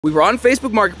We were on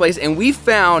Facebook Marketplace and we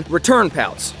found return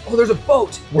pouch. Oh, there's a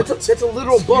boat. It's a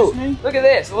literal boat. Look at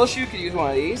this. A little shoe could use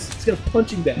one of these. It's got a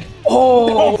punching bag.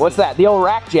 Oh, what's that? The old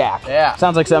rack jack. Yeah.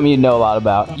 Sounds like something you'd know a lot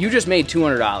about. You just made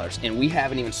 $200 and we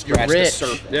haven't even scratched the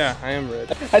surface. Yeah, I am rich.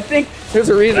 I think there's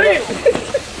a reason.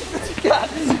 God,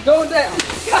 this is going down.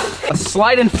 God. A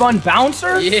slide and fun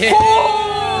bouncer? Yeah.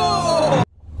 Oh!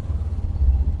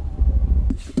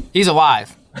 He's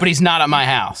alive, but he's not at my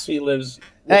house. He lives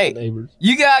with hey, the neighbors.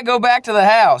 You gotta go back to the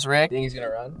house, Rick. Think he's gonna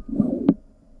run?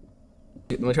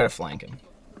 Let me try to flank him.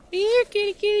 Here,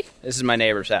 kitty, kitty. This is my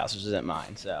neighbor's house. This isn't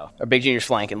mine, so. Our Big Junior's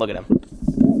flanking. Look at him.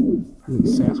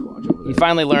 Sasquatch over there. He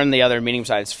finally learned the other meaning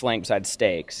besides flank besides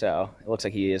steak, so it looks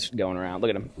like he is going around. Look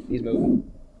at him. He's moving.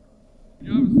 You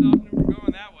know, I was stopping him from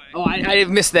going that way. Oh, I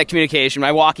missed that communication.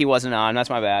 My walkie wasn't on. That's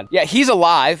my bad. Yeah, he's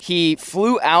alive. He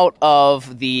flew out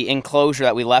of the enclosure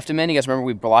that we left him in. You guys remember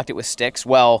we blocked it with sticks?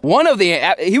 Well,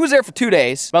 he was there for 2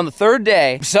 days. But on the 3rd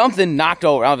day, something knocked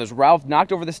over. I don't know if it was Ralph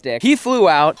knocked over the stick. He flew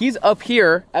out. He's up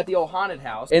here at the old haunted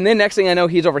house. And then next thing I know,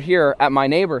 he's over here at my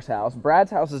neighbor's house.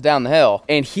 Brad's house is down the hill.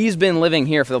 And he's been living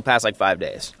here for the past like 5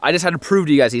 days. I just had to prove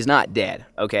to you guys he's not dead,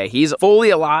 okay? He's fully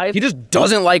alive. He just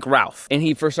doesn't like Ralph. And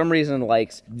he, for some reason,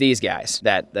 likes these guys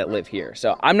that live here.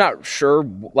 So I'm not sure,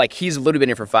 like he's literally been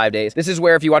here for 5 days. This is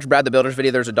where if you watch Brad the Builder's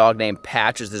video, there's a dog named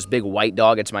Patch. It's this big white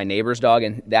dog. It's my neighbor's dog.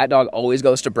 And that dog always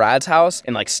goes to Brad's house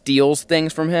and like steals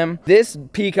things from him. This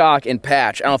Peacock and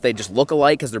Patch, I don't know if they just look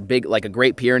alike because they're big, like a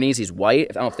Great Pyrenees. He's white.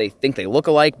 I don't know if they think they look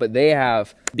alike, but they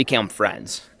have become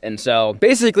friends. And so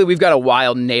basically we've got a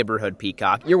wild neighborhood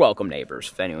peacock. You're welcome, neighbors,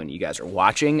 if anyone of you guys are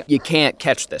watching. You can't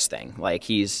catch this thing. Like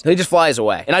he just flies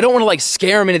away. And I don't want to like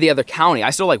scare him into the other county. I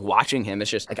still like watching him.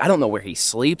 It's just like, I don't know where he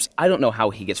sleeps. I don't know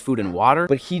how he gets food and water,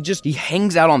 but he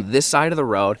hangs out on this side of the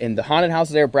road and the haunted house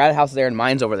is there, Brad's house is there, and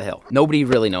mine's over the hill. Nobody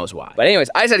really knows why. But anyways,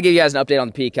 I just had to give you guys an update on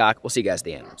the peacock. We'll see you guys at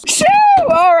the animals. Shoo!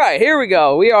 All right, here we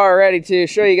go. We are ready to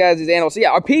show you guys these animals. So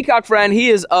yeah, our peacock friend, he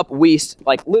is up west.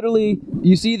 Like literally,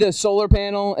 you see the solar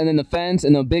panel and then the fence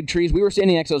and the big trees. We were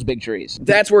standing next to those big trees.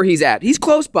 That's where he's at. He's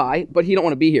close by, but he don't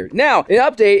want to be here. Now, an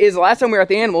update is the last time we were at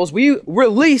the animals, we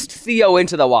released Theo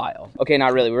into the wild. Okay,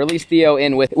 not really. We released Theo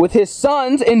in with his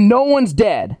sons and no one's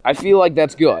dead. I feel like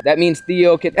that's good. That means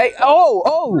Theo can, hey,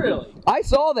 oh. Really? I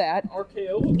saw that.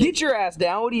 RKO? Get your ass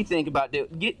down. What do you think about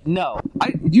no.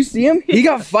 Did you see him? He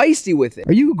got feisty with it.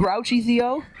 Are you grouchy,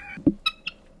 Theo?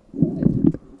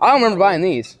 I don't remember buying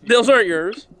these. Those aren't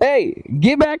yours. Hey,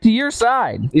 get back to your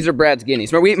side. These are Brad's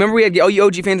guineas. Remember we had, oh, you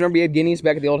OG fans remember we had guineas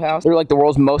back at the old house? They're like the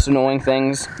world's most annoying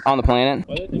things on the planet.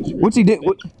 What's he doing?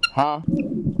 Huh?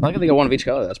 I like how they got one of each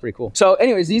color. That's pretty cool. So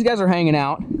anyways, these guys are hanging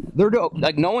out. They're dope.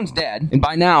 Like no one's dead. And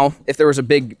by now, if there was a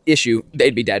big issue,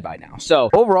 they'd be dead by now. So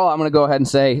overall, I'm gonna go ahead and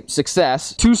say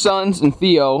success. 2 sons and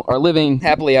Theo are living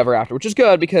happily ever after, which is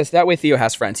good because that way Theo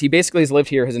has friends. He basically has lived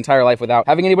here his entire life without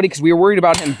having anybody because we were worried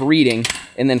about him breeding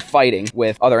and then fighting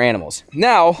with other animals.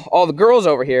 Now, all the girls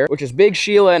over here, which is Big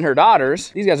Sheila and her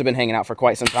daughters, these guys have been hanging out for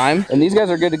quite some time and these guys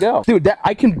are good to go. Dude,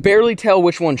 I can barely tell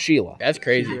which one's Sheila. That's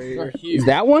crazy. Is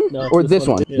that one? No, or this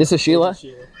one? Yeah, this is Sheila?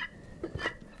 Sheila.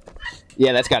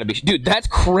 Yeah, that's gotta be, dude, that's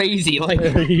crazy. Like,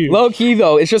 low key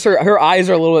though, it's just her eyes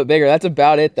are a little bit bigger. That's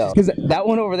about it though. Because that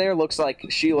one over there looks like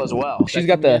Sheila as well. She's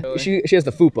got the, she has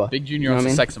the fupa. Big Junior wants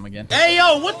to sex him again. Hey,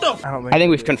 yo, what the? I think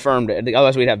we've confirmed it.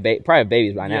 Otherwise we'd have probably have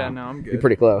babies by now. Yeah, no, I'm good. Be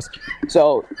pretty close.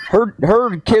 So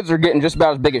her kids are getting just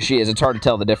about as big as she is. It's hard to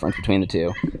tell the difference between the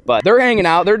two. But they're hanging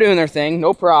out, they're doing their thing,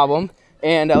 no problem.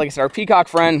 And like I said, our peacock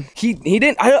friend, he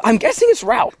didn't, I'm guessing it's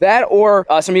Ralph. That or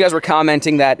some of you guys were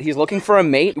commenting that he's looking for a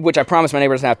mate, which I promise my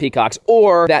neighbor doesn't have peacocks,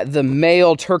 or that the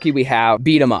male turkey we have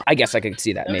beat him up. I guess I could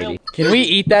see that maybe. Can we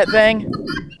eat that thing?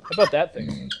 How about that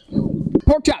thing?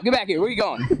 Pork chop, get back here. Where are you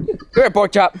going? Come here,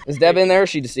 pork chop. Is Deb in there or is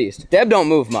she deceased? Deb don't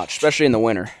move much, especially in the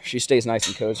winter. She stays nice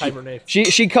and cozy. Hibernate.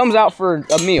 She comes out for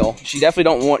a meal. She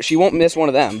definitely she won't miss one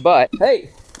of them. But hey,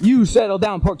 you settle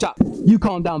down, pork chop. You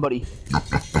calm down, buddy.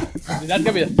 Dude, that's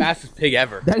gonna be the fastest pig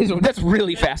ever. That's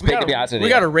really fast pig, to be honest with you. We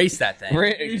gotta race that thing.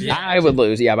 Yeah. I would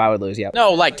lose. Yeah, I would lose. Yeah.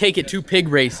 No, like take it 2 pig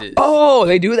races. Oh,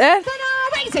 they do that?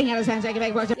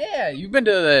 Yeah, you've been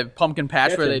to the pumpkin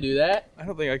patch where they do that. I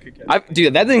don't think I could catch it.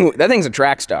 Dude, that thing's a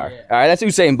track star. Yeah. All right, that's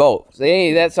Usain Bolt. So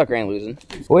that sucker ain't losing.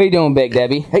 What are you doing, Big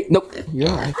Debbie? Hey, nope. You're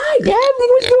all right. Hi, Deb.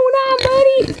 What's going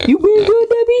on, buddy? You being good,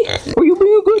 Debbie? Are you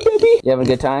being good, Debbie? You having a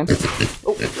good time?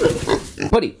 Oh.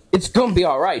 Buddy, it's gonna be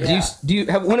all right.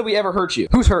 Yeah. When have we ever hurt you?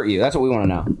 Who's hurt you? That's what we want to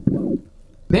know.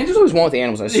 Banjo's always one with the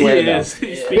animals, I swear to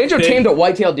God. Banjo tamed a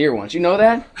white-tailed deer once. You know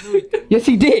that? Yes,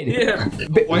 he did. Yeah.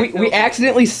 We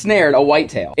accidentally snared a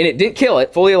whitetail, and it didn't kill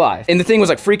it, fully alive. And the thing was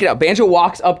like freaking out. Banjo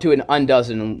walks up to it and undoes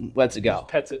it and lets it go.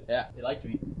 Pets it. Yeah, they like to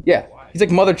eat. Yeah. He's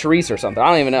like Mother Teresa or something. I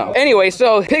don't even know. Anyway,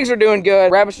 so pigs are doing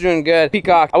good. Rabbits are doing good.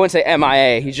 Peacock, I wouldn't say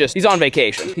MIA. He's on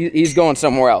vacation. He's going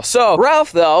somewhere else. So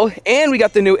Ralph though, and we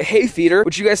got the new hay feeder,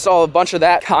 which you guys saw a bunch of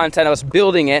that content of us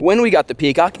building it when we got the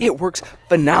Peacock. It works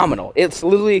phenomenal. It's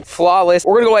literally flawless.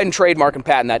 We're gonna go ahead and trademark and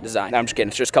patent that design. No, I'm just kidding.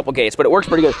 It's just a couple gates, but it works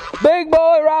pretty good. Big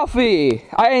boy Ralphie.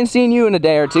 I ain't seen you in a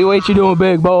day or two. What you doing,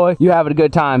 big boy? You having a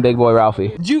good time, big boy Ralphie.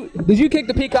 Did you kick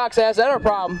the Peacock's ass? That our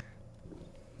problem.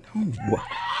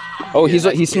 Oh,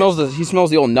 he smells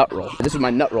the old nut roll. This is my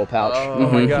nut roll pouch. Oh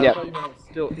my god. Yep.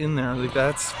 Still in there. Like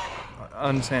that's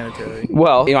unsanitary.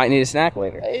 Well, you might need a snack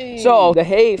later. Hey. So the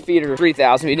hay feeder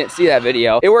 3000, you didn't see that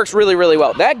video. It works really, really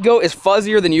well. That goat is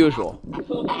fuzzier than usual.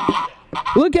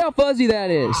 Look how fuzzy that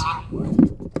is.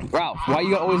 Ralph, why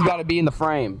you always gotta be in the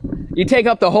frame? You take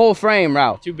up the whole frame,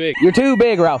 Ralph. Too big. You're too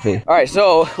big, Ralphie. All right,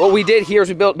 so what we did here is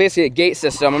we built basically a gate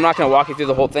system. I'm not gonna walk you through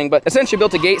the whole thing, but essentially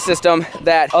built a gate system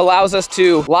that allows us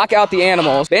to lock out the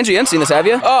animals. Banjo, you haven't seen this, have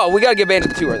you? Oh, we gotta give Banjo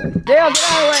the tour then. Dale, get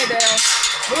out of the way, Dale.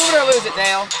 Move it or lose it,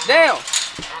 Dale. Dale.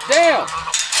 Dale.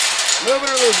 Move it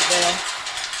or lose it, Dale.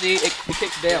 See, it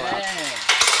kicks Dale out.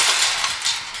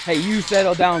 Hey, you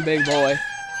settle down, big boy.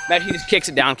 Imagine he just kicks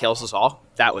it down, kills us all.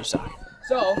 That would suck.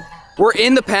 So, we're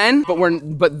in the pen,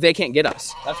 but they can't get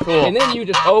us. That's cool. And then you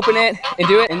just open it and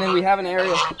do it, and then we have an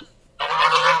area.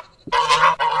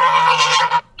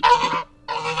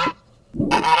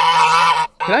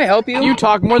 Can I help you? You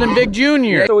talk more than Big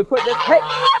Junior. So we put this, hey,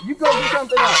 you go do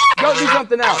something else. Go do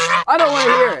something else. I don't want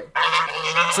to hear it.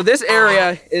 So this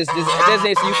area is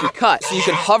designated so you can cut. So you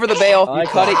can hover the bale, you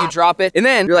cut it, you drop it, and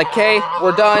then you're like, okay,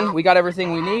 we're done. We got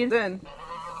everything we need. Then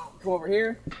come over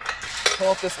here, pull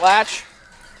up this latch,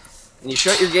 and you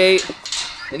shut your gate,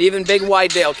 and even big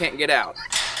wide Dale can't get out.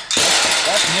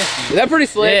 That's nifty. Is that pretty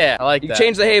slick? Yeah, I like that. You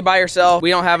change the hay by yourself. We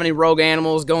don't have any rogue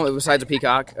animals going besides a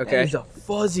peacock. Okay. He's a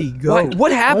fuzzy goat.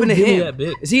 What happened to him? That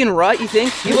big. Is he in rut, you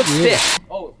think? He looks stiff.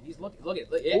 Oh, he's look at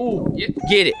it. Ooh.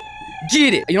 Get it.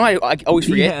 Get it. You know what I always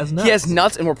forget? He has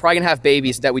nuts, and we're probably gonna have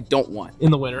babies that we don't want.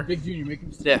 In the winter. Big Junior, make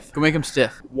him stiff. Go make him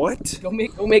stiff. What? Go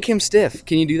make him stiff.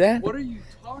 Can you do that? What are you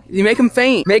talking You make him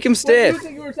faint. Make him stiff. What do you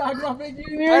think you were talking about, Big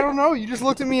Junior? I don't know. You just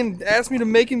looked at me and asked me to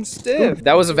make him stiff.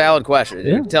 That was a valid question.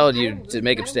 Yeah. Telling you to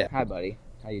make him stiff. Hi, buddy.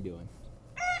 How you doing?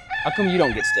 How come you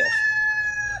don't get stiff?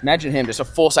 Imagine him, just a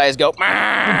full-size goat,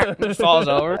 just falls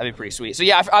over. That'd be pretty sweet. So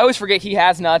yeah, I always forget he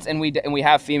has nuts, and we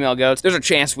have female goats. There's a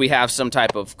chance we have some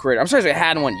type of critter. I'm surprised we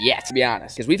hadn't one yet, to be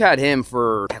honest, because we've had him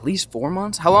for at least 4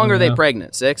 months. How long are they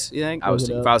pregnant? 6, you think? If I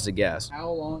was to guess.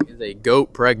 How long is a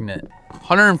goat pregnant?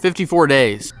 154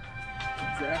 days.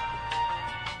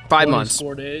 5 months.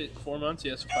 4 months,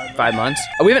 yes, 5 months. 5 months.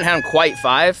 We haven't had him quite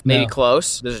 5, maybe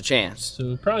close. There's a chance.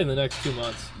 So probably in the next 2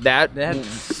 months. That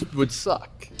would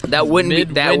suck. That wouldn't be,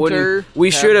 that wouldn't, we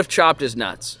should have chopped his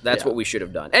nuts. That's what we should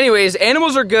have done. Anyways,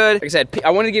 animals are good. Like I said, I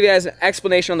wanted to give you guys an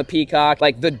explanation on the peacock.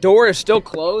 Like, the door is still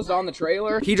closed on the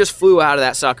trailer. He just flew out of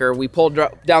that sucker. We pulled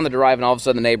down the drive, and all of a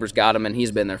sudden the neighbors got him, and he's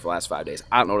been there for the last 5 days.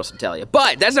 I don't know what else to tell you.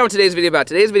 But that's not what today's video is about.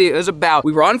 Today's video is about,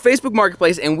 we were on Facebook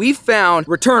Marketplace, and we found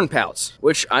return pallets,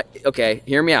 which, okay,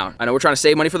 hear me out. I know we're trying to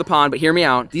save money for the pond, but hear me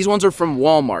out. These ones are from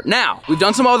Walmart. Now, we've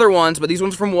done some other ones, but these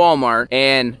ones are from Walmart,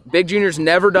 and Big Junior's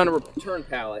never done a return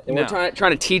pallet. And we're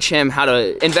trying to teach him how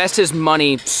to invest his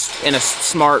money in a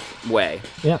smart way.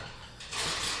 Yeah.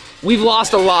 We've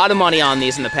lost a lot of money on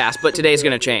these in the past, but today's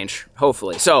gonna change,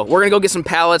 hopefully. So we're gonna go get some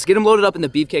pallets, get them loaded up in the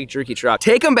Beefcake jerky truck,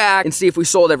 take them back, and see if we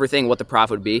sold everything, what the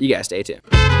profit would be. You guys stay tuned.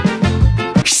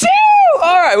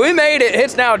 All right, we made it.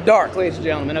 It's now dark, ladies and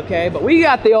gentlemen, okay? But we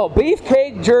got the old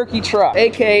Beefcake jerky truck,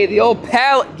 AKA the old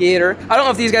pallet gator. I don't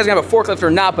know if these guys are gonna have a forklift or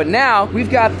not, but now we've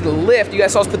got the lift. You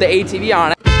guys saw us put the ATV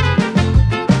on it.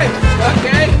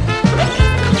 Okay.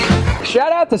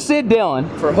 Shout out to Sid Dillon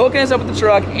for hooking us up with the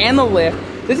truck and the lift.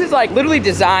 This is like literally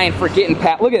designed for getting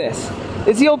look at this.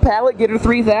 It's the old Pallet Getter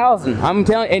 3000. I'm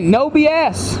telling you, and no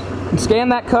BS. Scan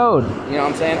that code. You know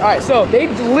what I'm saying? All right, so they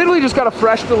literally just got a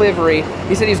fresh delivery.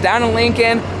 He said he's down in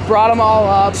Lincoln, brought them all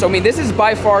up. So I mean, this is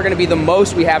by far gonna be the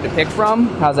most we have to pick from.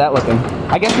 How's that looking?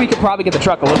 I guess we could probably get the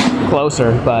truck a little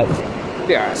closer, but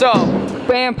yeah. So,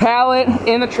 bam, pallet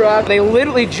in the truck. They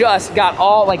literally just got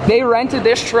all, like, they rented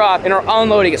this truck and are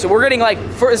unloading it. So we're getting, like,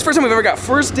 it's the first time we've ever got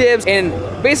first dibs and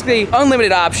basically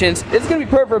unlimited options. It's gonna be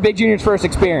perfect for Big Junior's first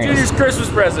experience. Junior's Christmas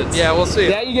presents. Yeah, we'll see.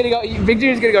 Yeah, Big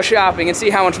Junior's gonna go shopping and see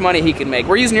how much money he can make.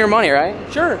 We're using your money, right?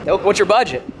 Sure. What's your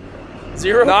budget?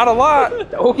 0? Not a lot.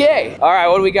 Okay. All right,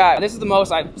 what do we got? This is the most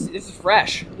this is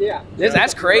fresh. Yeah.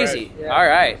 That's crazy. Yeah. All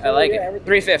right, I like it.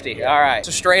 350. All right.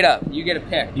 So straight up, you get a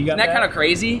pick. You got Isn't that kind of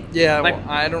crazy? Yeah, Like- well,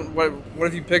 I don't. What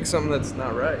if you pick something that's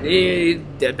not right?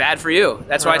 Bad for you.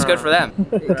 That's why it's good for them.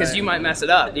 Because you might mess it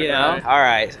up, you know? Right. All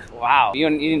right. Wow. You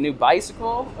need a new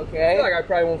bicycle? I Okay. feel like I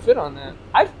probably won't fit on that.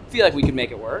 I feel like we could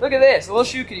make it work. Look at this. A little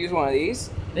shoe could use one of these.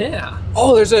 Yeah.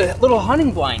 Oh, there's a little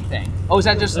hunting blind thing. Oh, is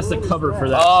that just... That's the cover for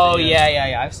that. Oh, stand.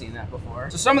 yeah. I've seen that before.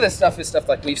 So some of this stuff is stuff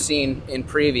like we've seen in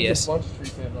previous. There's a bunch of tree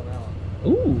stands on that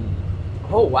one. Ooh.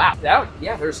 Oh, wow.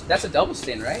 That's a double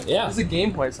stand, right? Yeah. There's a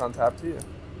game hoist on top too.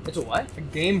 It's a what? A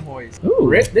game hoist. Ooh.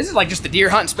 This is like just the deer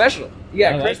hunting special. You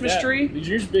got I a like Christmas that. tree.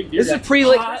 Yours big deer. This is a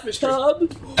pre-lit Christmas tree.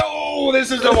 tub. Oh, this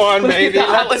is the one, baby.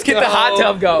 Let's get the hot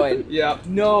tub going. Yeah.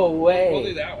 No way. We'll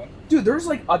do that one. Dude, there's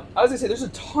like, I was gonna say, there's a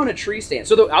ton of tree stands.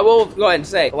 So I will go ahead and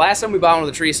say, the last time we bought one of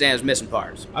the tree stands, missing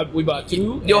parts. We bought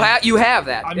 2. You have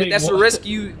that. I made That's the one. risk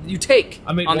you take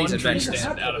I made on one these tree adventures.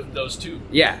 stand out of those 2.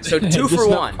 Yeah, so 2 Just for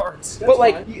enough 1. parts. But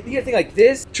like, you gotta think like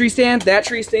this tree stand, that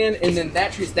tree stand, and then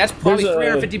that tree stand. That's probably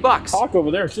There's a $350. Hawk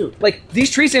over there too. Like, these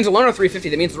tree stands alone are $350.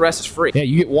 That means the rest is free. Yeah,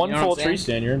 you get one You know what full I'm saying? tree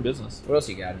stand, you're in business. What else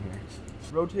you got in here?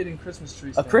 Rotating Christmas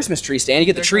tree A stand. Christmas tree stand. You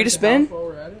get the tree to spin. While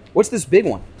we're at it. What's this big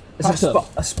one? Is it Hot tub.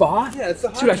 a spa? Yeah, it's the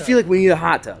hot Dude, I tub. feel like we need a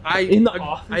hot tub. In the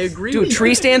office? I agree. Dude, with tree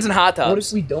you. stands and hot What tubs.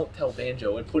 if we don't tell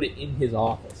Banjo and put it in his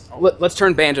office? Let's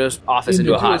turn Banjo's office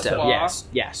into a Into hot a tub. spa?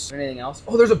 Yes. Is there anything else?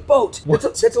 Oh, there's a boat. What?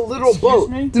 That's a literal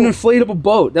boat. me? It's an inflatable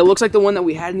boat that looks like the one that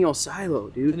we had in the old silo,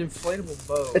 dude. An inflatable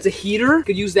boat. It's a heater.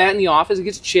 Could use that in the office. It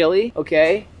gets chilly.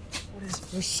 Okay.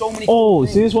 There's so many. Oh,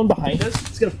 see this one behind us?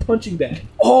 It's got a punching bag.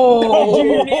 Oh,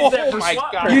 You need that for my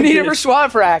SWAT God. practice. you need it for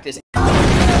SWAT practice.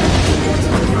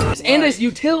 And this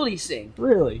utility sink.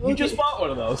 Really? You just bought one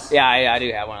of those. Yeah, I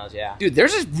do have one of those, yeah. Dude,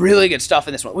 there's just really good stuff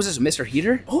in this one. Was this a Mr.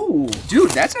 Heater? Oh,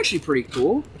 dude, that's actually pretty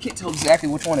cool. I can't tell exactly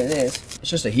which one it is. It's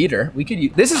just a heater. We could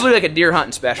use, this is literally like a deer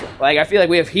hunting special. Like, I feel like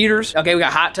we have heaters. Okay, we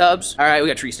got hot tubs. All right, we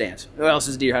got tree stands. What else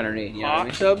does a deer hunter need? You know what I Hot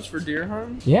mean? tubs for deer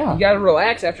hunting? Yeah. You gotta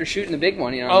relax after shooting the big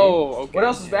one, you know what I mean? Oh, okay. What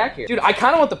else is back here? Dude, I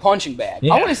kind of want the punching bag.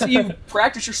 Yeah. I want to see you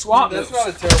practice your SWAT That's moves.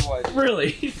 not a terrible idea.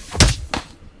 Really?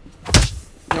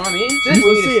 You know what I mean? Let's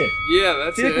see it. Yeah,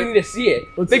 that's I feel like we it. need to see it.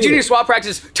 Let's Big see Junior it. SWAT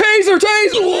practice. Taser,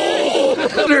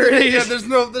 taser! Yeah, there's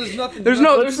nothing. There's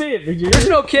no, Let's there's, see it, Big Junior. there's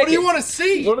no kicking. What do you want to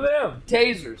see? Go to them.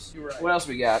 Tasers. You're right. What else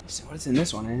we got? So what's in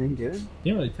this one? Anything good?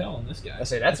 Can't really tell on this guy. I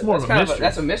say that's more of a kind mystery.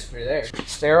 that's a mystery there.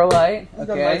 Sterilite. It's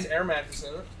got a nice Okay. air mattress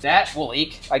in it. That will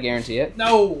leak. I guarantee it.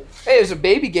 No. Hey, there's a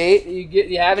baby gate.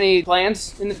 You have any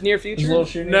plans in the near future? Is little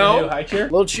shooting No. a new high chair?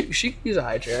 Little she could use a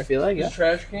high chair. I feel like. There's Yeah.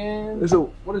 a trash can. There's a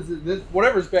What is it?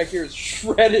 Whatever's back here is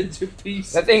shredded to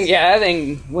pieces. that thing. Yeah, that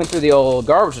thing went through the old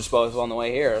garbage disposal on the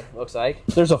way here. Looks like.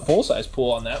 There's a full-size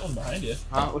pool on that one behind you.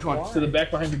 Which one? To the back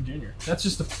behind Big Junior. That's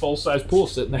just a full-size pool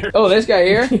sitting there. Oh, this guy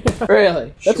here.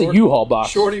 Really? That's a U-Haul box.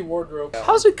 Shorty wardrobe.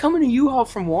 How's it coming to U-Haul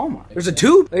from Walmart? There's a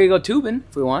tube. There you go, tubing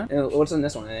if we want. And what's in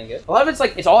this one? Anything good? A lot of it's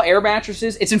like it's all air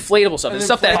mattresses. It's inflatable stuff. It's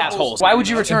stuff that has holes. Why would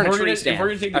you return a tree stand? If we're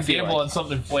gonna take I the feel gamble like. on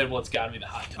something inflatable, it's gotta be the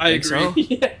hot tub. I Think so? agree.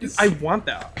 Yes. I want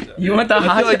that. You want the hot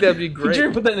I feel like tub? that'd be Big great.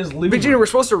 Junior put that in his living Big Junior, room. we're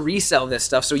supposed to resell this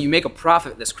stuff so you make a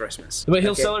profit this Christmas. But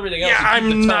he'll Okay. sell everything else. Yeah, and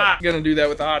keep I'm the tub. not gonna do that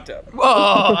with the hot tub.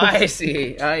 Oh, I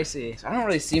see. I see. So I don't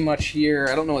really see much here.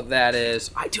 I don't know what that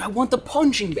is. I want the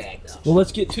punching bag though. Well,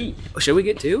 let's get 2. Should we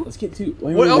get 2? Let's get 2.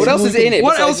 What else is in it?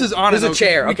 What besides- else is on it? There's a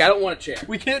chair. We Okay, I don't want a chair.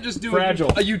 We can't just do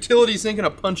Fragile. a utility sink and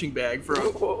a punching bag for.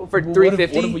 For What $350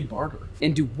 if we barter?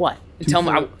 and do what? And 2 tell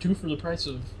me. for, 2 for the price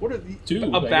of What are the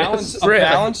 2. a balance guess. a Really?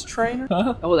 balance trainer?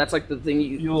 Huh? Oh, that's like the thing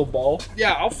you. You little ball.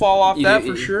 Yeah, I'll fall off you that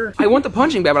do- for sure. I want the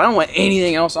punching bag, but I don't want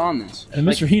anything else on this. And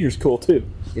Mr. Heater's cool too.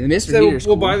 Yeah, the Mr. So Heater's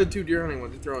we'll cool. buy the 2 deer hunting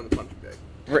ones and throw in the punching bag.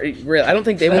 Really, I don't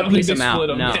think they I won't don't think piece they them out. split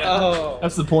 'em, No. yeah. Oh.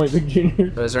 That's the point, Big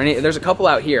Junior. Is there any? There's a couple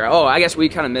out here. Oh, I guess we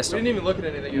kind of missed We them. didn't even look at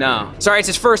anything. No, sorry, it's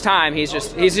his first time. He's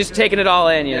just taking it all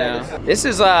in, you know. This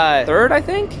is third, I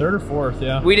think. 3rd or 4th,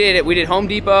 yeah. We did Home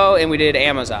Depot and we did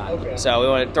Amazon. Okay. So we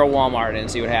want to throw Walmart in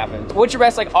and see what happens. What's your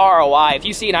best like ROI? If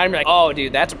you see an item, you're like, oh,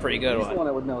 dude, that's a pretty good one.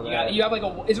 I would know You have like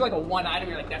is there like a one item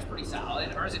you're like that's pretty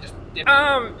solid, or is it just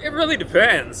It really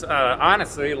depends.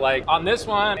 Honestly, like on this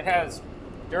one, it has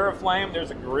Duraflame.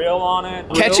 There's a grill on it.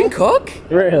 catch and cook?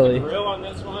 Really? Grill on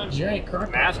this one. Giant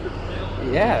crock. Master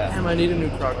grill. Yeah. Damn, I need a new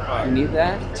crock pot. You need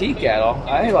that? Tea kettle.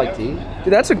 I like tea.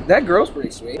 Dude, that grill's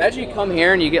pretty sweet. Imagine you come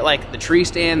here and you get like the tree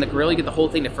stand, the grill, you get the whole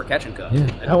thing for catch and cook. Yeah,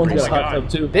 that one's got a hot God. tub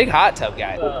too. Big hot tub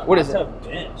guy. What is it? Hot tub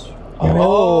bench.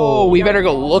 Oh, we better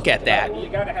go look at that. You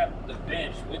gotta have the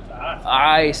bench with the hot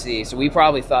I see. So we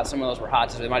probably thought some of those were hot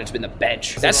tubs. It might have just been the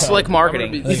bench. That's slick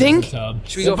marketing. You think?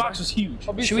 Should we go? The box was huge.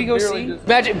 Should we go see?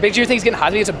 Imagine Big Junior thinks getting hot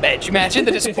tubs. It's a bench. Imagine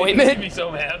the disappointment. Be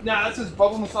so mad. Nah, this is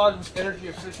bubble massage with energy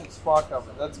efficient spa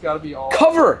cover. That's got to be all.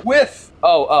 Cover. With.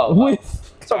 With.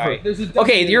 Sorry. There's a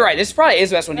Okay, you're right. This probably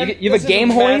is the best one. You have a game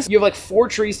hoist. You have like 4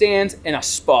 tree stands and a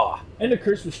spa. And a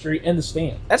Christmas tree and the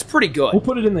stand. That's pretty good. We'll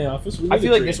put it in the office. I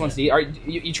feel like this one's the. Are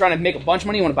you trying to make a bunch of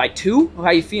money? You want to buy 2?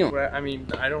 How you feeling? I mean,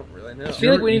 I don't really know. I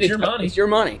feel like we need it's your money. It's your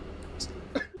money.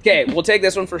 Okay, we'll take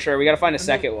this one for sure. We got to find a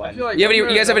second one. feel like You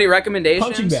guys have any recommendations?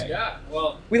 Punching bag. Yeah,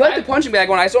 well, We like the punching bag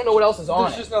one. I just don't know what else is on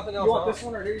There's it. just nothing else. You want on this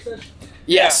one right here, you said?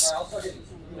 Yes. I'll start getting this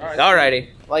one. Alrighty.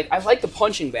 Like I like the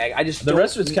punching bag. I just The don't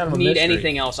rest of it's kind of a need mystery.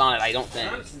 anything else on it. I don't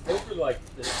think. honestly, go for like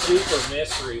the super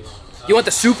mystery one. You want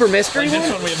the super mystery Like one?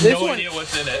 this one, we have This no one- idea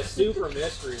what's in The it. super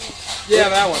mystery one. Yeah,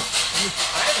 that one.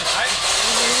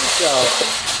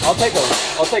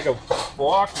 I'll take a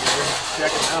walk here and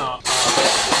check them out.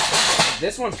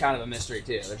 This one's kind of a mystery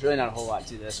too. There's really not a whole lot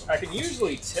to this one. I can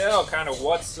usually tell kind of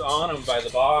what's on them by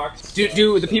the box.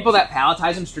 Do the people that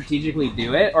palletize them strategically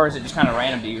do it, or is it just kind of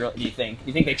random? Do you think? Do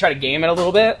you think they try to game it a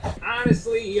little bit?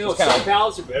 Honestly, you know, It's kinda- some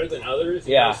pallets are better than others.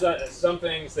 You Yeah. know, some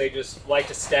things they just like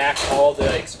to stack all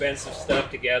the expensive stuff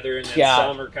together, and then Yeah.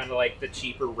 some are kind of like the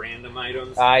cheaper random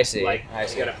items. I see. Like I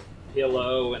see. you got a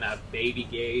pillow and a baby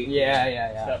gate.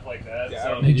 Yeah. Stuff like that. Yeah, I So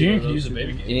don't Hey, Junior can use a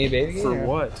baby You game. need a baby game? For or-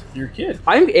 what? You're a kid.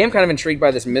 I am kind of intrigued by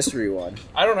this mystery one.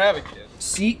 I don't have a kid.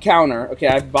 Seat counter. Okay,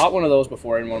 I bought one of those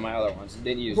before in one of my other ones.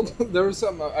 Didn't use it. There was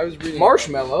something I was reading.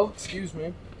 Marshmallow. Excuse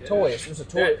me. Yeah. Toys. There's a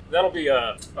toy. Yeah, that'll be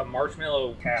a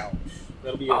marshmallow couch.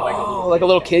 That'll be Oh, like a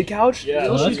little kid couch? Yeah,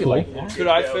 Oh, that's Those are cool. like- Could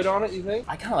I fit on it, you think?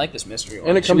 I kind of like this mystery one.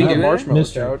 And it Should comes we with a do that? marshmallow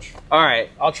Mystery. couch. All right,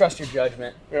 I'll trust your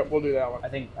judgment. Yeah, we'll do that one. I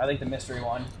think the mystery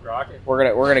one. rocket. We're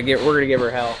gonna give her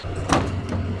hell.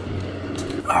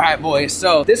 All right, boys.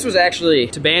 So this was actually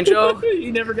to Banjo.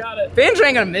 He never got it. Banjo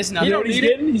ain't gonna miss nothing. You know what he's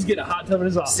getting? He's getting a hot tub in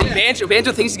his office. See, Banjo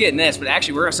thinks he's getting this, but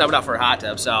actually we're gonna sub it out for a hot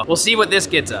tub. So we'll see what this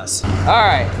gets us. All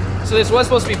right. So this was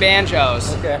supposed to be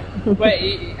Banjo's. Okay. But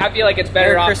I feel like it's better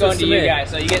Merry off Christmas going to to you me. guys.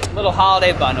 So you get a little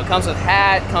holiday bundle. Comes with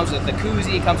hat, comes with the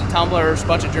koozie, comes with tumblers,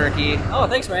 bunch of jerky. Oh,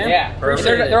 thanks, man. Yeah,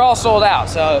 Appreciate they're all sold out.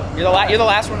 So you're the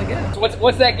last one to get it. So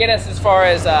what's that get us as far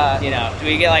as do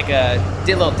we get like a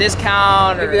little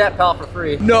discount? Or? Give you that pallet for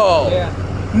free. No. Yeah.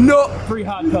 No. Free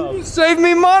hot tub. Save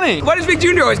me money. Why does Big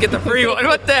Junior always get the free one?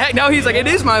 What the heck? No, he's like, it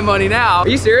is my money now. Are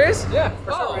you serious? Yeah,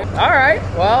 for sure, man. All right.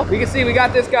 Well, we can see we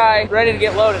got this guy ready to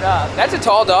get loaded up. That's a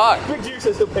tall dog. Big Junior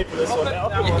says he'll pay for this one now.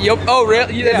 Oh,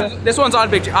 really? This one's on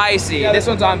Big Junior. I see. This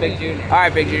one's on Big Junior. All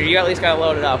right, Big Junior. You at least got to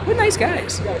load it up. What nice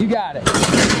guys. You got it.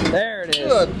 There it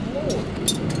is. Good.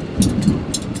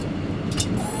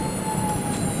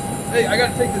 Hey, I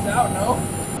gotta take this out,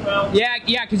 no? Well, Yeah,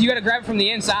 because you got to grab it from the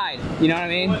inside. You know what I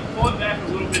mean? pull it back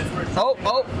a little bit. Oh.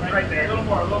 Right there. A little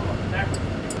more. Back.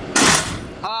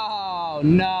 Oh,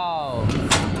 no.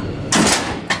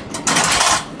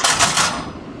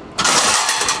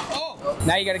 Oh.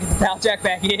 Now you got to get the pallet jack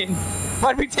back in.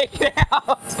 Why did we take it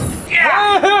out?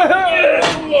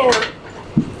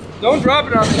 Don't drop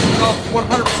it on me. I'll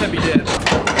 100% be dead.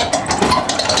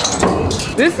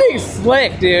 This thing's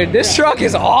slick, dude. This truck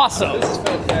is awesome. This is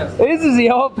fantastic. This is the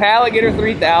old Pallet Getter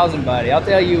 3000, buddy. I'll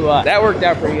tell you what. That worked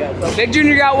out pretty good. So Big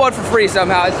Junior got one for free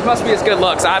somehow. It must be his good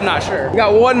looks. I'm not sure. We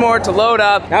got one more to load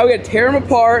up. Now we gotta tear them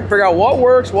apart, figure out what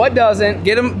works, what doesn't.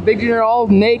 Get him, Big Junior, all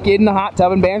naked in the hot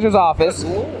tub in Banjo's office.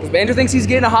 Banjo thinks he's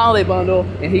getting a holiday bundle,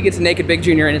 and he gets a naked Big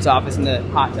Junior in his office in the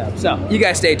hot tub. So you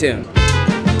guys stay tuned.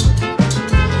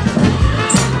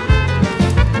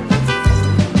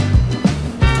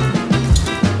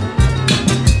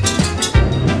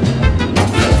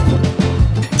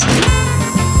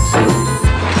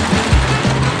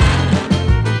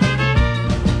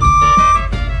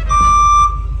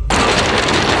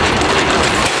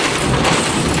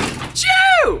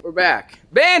 We're back.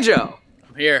 Banjo!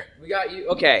 I'm here. We got you.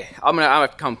 Okay, I'm gonna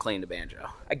come clean to Banjo.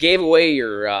 I gave away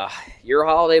your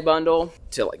holiday bundle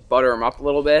to like butter him up a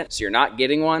little bit, so you're not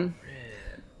getting one.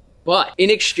 But in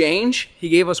exchange, he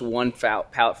gave us one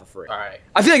pallet for free. All right.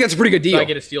 I feel like that's a pretty good deal. So I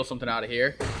get to steal something out of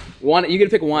here. One, you get to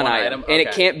pick one item, and it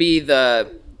okay. can't be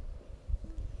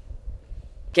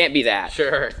that.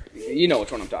 Sure. You know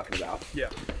which one I'm talking about. Yeah.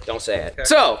 Don't say it. Okay.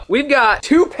 So, we've got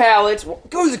 2 pallets.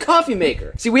 Go to the coffee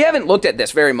maker. See, we haven't looked at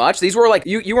this very much. These were like,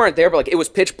 you weren't there, but like it was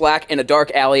pitch black in a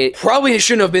dark alley. Probably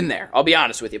shouldn't have been there, I'll be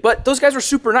honest with you. But those guys were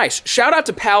super nice. Shout out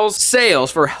to Pals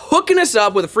Sales for hooking us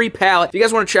up with a free pallet. If you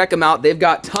guys want to check them out, they've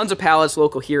got tons of pallets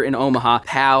local here in Omaha.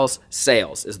 Pals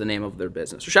Sales is the name of their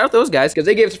business. So shout out to those guys because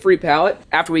they gave us a free pallet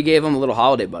after we gave them a little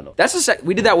holiday bundle. That's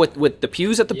we did that with the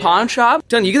pews at the pawn shop. I'm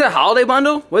telling you, get that holiday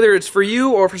bundle, whether it's for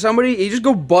you or for somebody, you just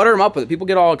go butter them up with it. People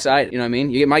get all excited, you know what I mean?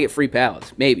 You might get free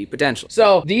pallets, maybe, potentially.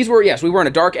 So these were, yes, we were in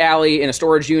a dark alley in a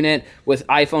storage unit with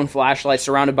iPhone flashlights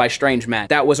surrounded by strange men.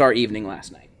 That was our evening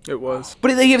last night. It was.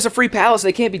 But they gave us a free pallet, so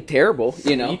they can't be terrible,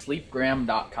 you know?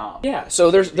 Sleepgram.com. Yeah,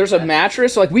 so there's a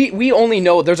mattress. So like we only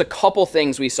know there's a couple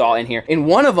things we saw in here. And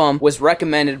one of them was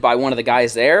recommended by one of the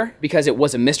guys there because it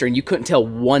was a mystery and you couldn't tell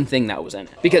one thing that was in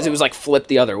it because it was like flipped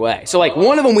the other way. So like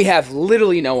one of them we have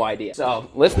literally no idea. So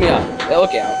lift me up. Hey,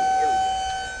 look out.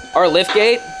 Our lift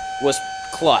gate was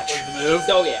clutch.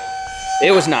 Oh yeah. It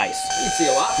was nice. You can see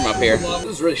a lot from up here. This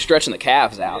is really stretching the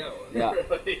calves out. Yeah.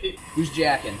 Who's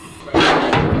jacking?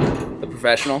 The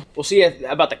professional. We'll see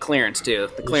about the clearance too.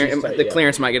 The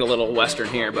clearance might get a little western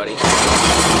here, buddy.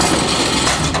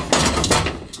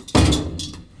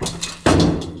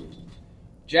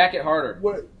 Jack it harder.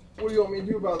 What do you want me to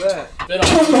do about that?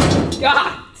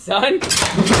 God, son.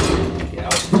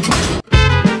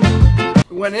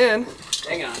 It went in.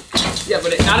 Hang on. Yeah,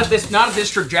 but not at this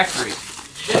trajectory.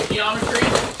 Geometry.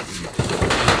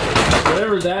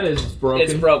 Whatever that is, it's broken.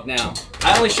 It's broke now.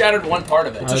 I only shattered one part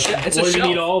of it. It's a What shelf. do you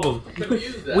need all of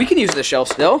them? We can use the shelf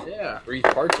still. Yeah, 3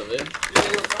 parts of it.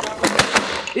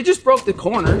 It just broke the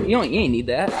corner. You ain't need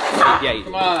that. Yeah, you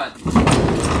Come on.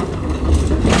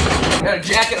 gotta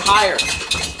jack it higher.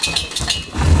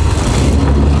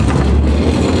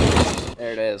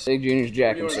 There it is. Big Junior's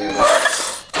jacking service.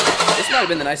 This might have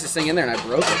been the nicest thing in there, and I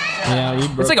broke it. Yeah, you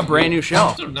broke It's like a brand new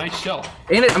shelf. It's a nice shelf.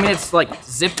 And I mean, it's like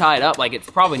zip tied up. Like it's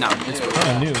probably not. It's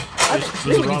Brand new.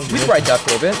 we could probably duct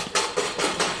tape it.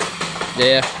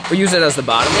 Yeah, we use it as the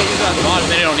bottom. Use it on the bottom,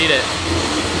 then you don't need it.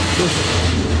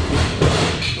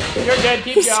 You're good,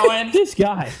 keep going. This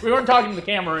guy. We weren't talking to the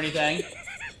camera or anything.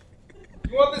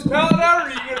 You want this pallet out, or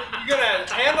you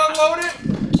gonna hand unload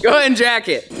it? Go ahead and jack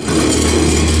it.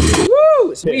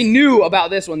 Woo! So we knew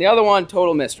about this one. The other one,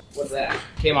 total mystery. What's that?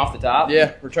 Came off the top?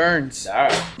 Yeah, returns. All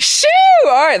right. Shoo!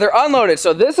 All right, they're unloaded.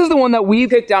 So this is the one that we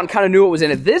picked out and kind of knew what was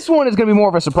in it. This one is going to be more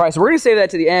of a surprise. So we're going to save that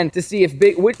to the end to see if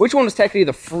which one was technically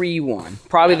the free one.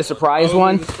 Probably the surprise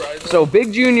one. So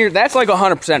Big Junior, that's like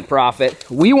 100% profit.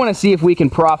 We want to see if we can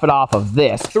profit off of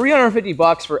this.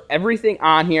 $350 for everything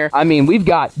on here. I mean, we've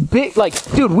got big, like,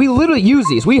 dude, we literally use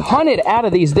these. We hunted out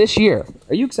of these this year.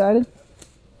 Are you excited?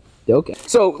 Okay.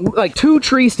 So, like 2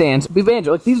 tree stands,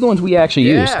 Evangel, like these are the ones we actually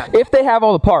use. If they have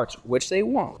all the parts, which they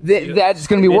won't, that's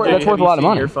going to be worth. That's worth a lot of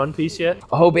money. Your fun piece yet?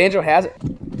 Oh, Banjo has it.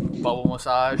 Bubble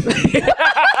massage.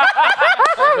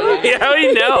 How do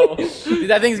you know? Dude,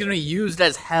 that thing's gonna be used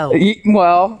as hell.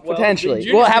 Well,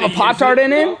 potentially. Will it have a Pop-Tart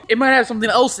in it? It might have something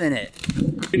else in it.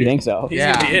 You think so? Yeah.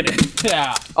 He's gonna be in it.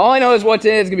 Yeah. All I know is what's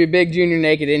in it is going to be Big Junior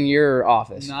naked in your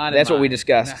office. That's what we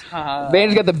discussed.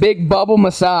 Banjo's got the big bubble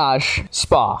massage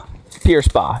spa. Pier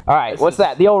spa. All right, what's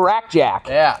that? The old rack jack.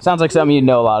 Yeah. Sounds like something you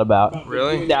know a lot about.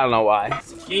 Really? I don't know why.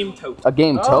 Game tote. A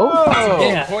game tote?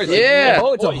 Yeah. Yeah.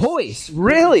 Oh, it's a hoist.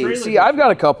 Really? See, I've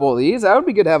got a couple of these. That would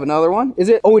be good to have another one. Is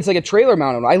it? Oh, it's like a trailer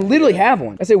mounted one. I literally have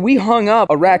one. I said we hung up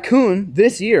a raccoon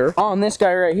this year on this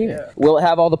guy right here. Yeah. Will it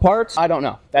have all the parts? I don't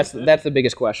know. That's the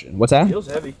biggest question. What's that? Feels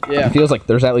heavy. Yeah. It feels like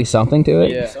there's at least something to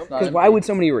it. Yeah. Because why would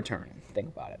somebody return it? Think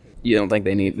about it. You don't think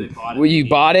they need it? Well, you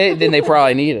bought it, then they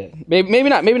probably need it. Maybe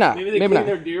not. Maybe not. Maybe they Maybe clean not.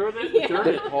 their deer with it. Return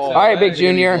it. All right, Big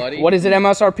Junior. What is it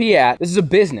MSRP at? This is a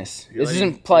business. This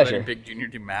isn't pleasure. Big Junior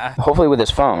do math. Hopefully with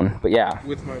his phone, but yeah.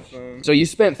 With my phone. So you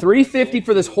spent $350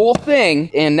 for this whole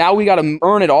thing, and now we got to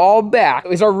earn it all back.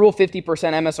 Is our rule 50%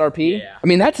 MSRP? Yeah. I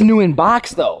mean, that's new in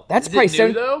box though. That's Is probably it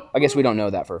new, though? I guess we don't know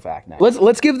that for a fact now.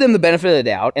 Let's give them the benefit of the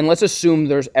doubt, and let's assume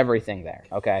there's everything there.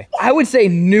 Okay. I would say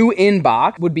new in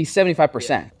box would be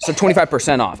 75%, so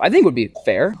 25% off. I think would be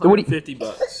fair. So what do you,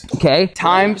 $50. okay.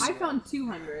 Times. I found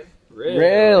 200.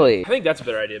 Really? I think that's a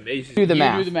better idea. Maybe. Do the You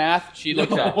math. do the math. She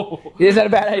looks at it. Is that a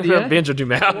bad idea? Banjo do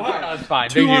math. That's fine.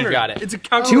 Big Junior's got it. It's a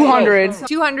calculator. 200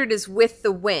 200 is with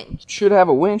the winch. should have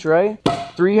a winch, right?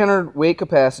 300 weight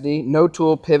capacity, no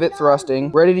tool, pivot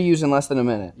thrusting, ready to use in less than a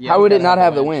minute. Yeah, How would we it gotta not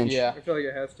have the winch. winch? Yeah. I feel like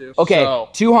it has to. Okay, So-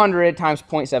 200 times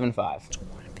 0.75.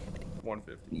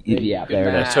 150. Yeah, there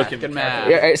it is. Math. took him Good to math.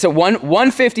 Yeah, all right, so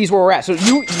 150 is where we're at. So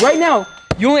you right now,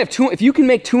 You only have if you can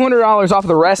make $200 off of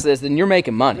the rest of this, then you're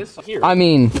making money. I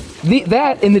mean,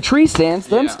 that in the tree stands,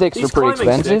 them sticks are pretty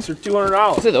expensive. Sticks are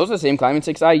 $200. Those are the same climbing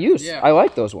sticks I use. Yeah. I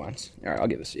like those ones. All right, I'll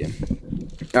give this to you.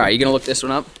 All right, you gonna look this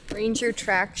one up? Ranger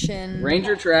Traction.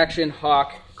 Ranger Traction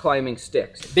Hawk climbing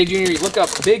sticks. Big Junior, look up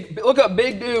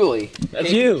Big Dooley.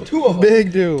 That's you. 2 of them.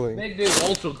 Big Dooley. Big Dooley.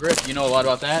 Ultra grip. You know a lot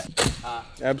about that?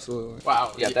 Absolutely.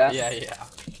 Wow. You got that? Yeah.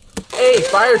 Hey,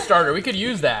 fire starter. We could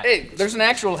use that. Hey, there's an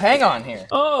actual hang on here.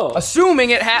 Oh. Assuming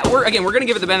it had, we're gonna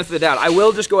give it the benefit of the doubt. I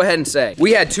will just go ahead and say,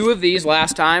 we had 2 of these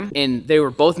last time, and they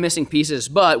were both missing pieces,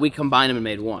 but we combined them and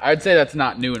made one. I'd say that's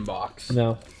not new in box.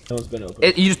 No, that one's been open.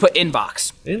 You just put in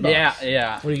box. Inbox.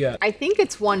 Yeah. What do you got? I think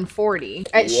it's 140.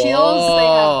 At Shields, they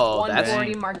Whoa, have that's-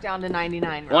 140 marked down to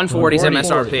 99. 140 is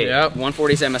MSRP. Yep.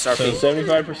 140 is So MSRP.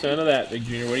 75% of that, Big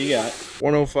Junior. What do you got?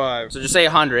 105. So just say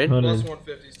 100. Plus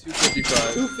 150 is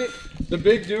 255. The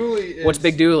Big Dooley is What's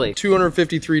Big Dooley?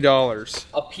 $253.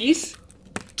 A piece?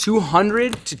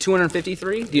 200 to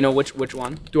 253? Do you know which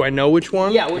one? Do I know which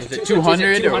one? Yeah, which Is it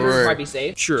 200 200 or- might be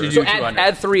safe. Sure. Did So you- add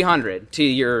 200. 300 to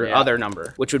your Yeah. other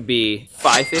number, which would be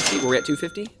 550. We're at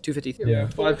 250? 253? Yeah.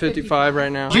 555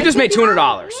 right now. You just made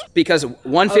 $200 because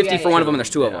 150 yeah, for one of yeah. them and there's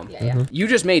 2 of them. Yeah. You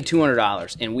just made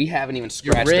 $200 and we haven't even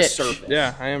scratched the rich. surface.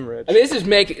 Yeah, I am rich. I mean,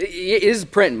 it is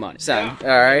printing money, son. All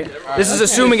right. This is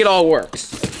assuming it all works.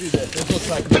 This looks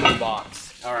like a new box.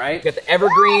 All right. Got the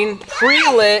evergreen,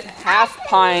 pre-lit, half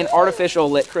pine, artificial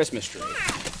lit Christmas tree.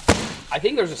 I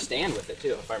think there's a stand with it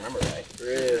too, if I remember right.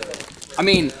 Really? I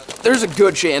mean, there's a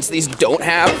good chance these don't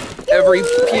have every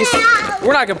piece.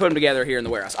 We're not gonna put them together here in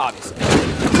the warehouse, obviously.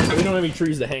 We don't have any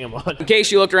trees to hang them on. In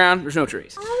case you looked around, there's no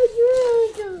trees.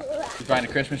 You find a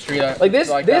Christmas tree Like this,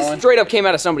 that this one? straight up came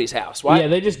out of somebody's house. Why? Yeah,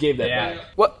 they just gave that Yeah. back.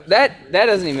 What? That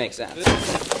doesn't even make sense.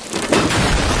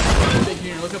 Big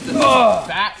Junior, look up this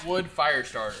fat wood fire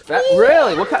starter.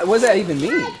 Really? What does that even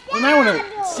mean? We might want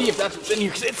to see if that's what's in here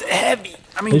because it's heavy.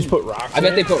 I They mean, just put rocks I in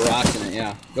bet it. they put rocks in it.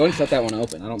 Yeah. Go ahead and cut that one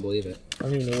open. I don't believe it. I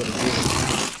don't even know what it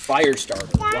is. Fire starter.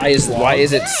 Why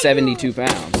is it 72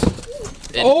 pounds?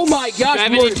 Oh my gosh!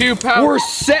 72 pounds. We're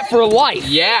set for life.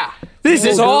 Yeah. This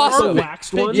is Oh, awesome. the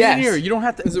waxed one? Yes. Here, you don't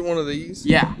have to. Is it one of these?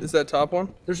 Yeah. Is that top one?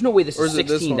 There's no way this Or is is it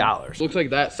this one? $16. Looks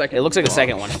like that second. It looks like the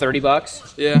second one. 30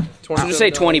 bucks. Yeah. So just say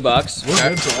 20 bucks. We're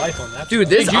good for life on that. Dude,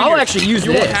 this Big I'll Junior, actually use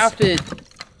You this. won't have to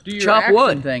do your Chop action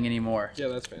wood. thing anymore. Yeah,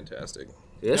 that's fantastic.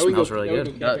 This Now we smells go- really now we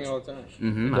good. go camping all the time.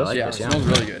 Mm-hmm. I like Yeah, it this. Yeah. smells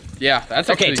really good. Yeah, that's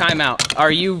Okay, actually, time out. Are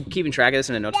you keeping track of this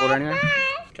in a notes folder anywhere?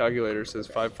 Calculator says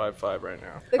 555 right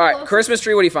now. The All right, closest- Christmas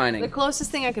tree. What are you The finding? closest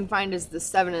thing I can find is the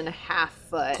 7.5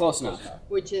 foot, Close enough.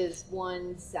 which is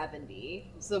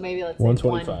 170. So maybe let's say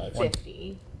 125.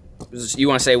 150. You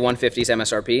want to say 150's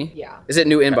MSRP? Yeah. Is it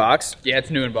new inbox? yeah,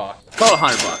 it's new in box. Call it $100.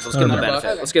 Let's give them the 100 benefit.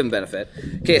 bucks. Let's give them the benefit.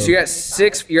 Okay, so you're at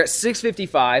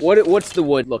 655. What's the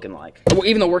wood looking like? Well,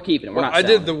 even though we're keeping it, we're not. I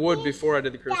selling did the wood before I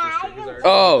did the Christmas tree. 'cause I already-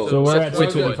 Oh, So we're at So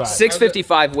it's 655.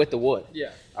 655 with the wood. Yeah.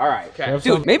 All right. Okay.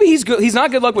 Dude, maybe he's good. He's not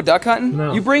good luck with duck hunting.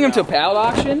 No. You bring him to a pallet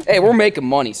auction. Hey, we're making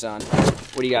money, son.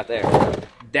 What do you got there?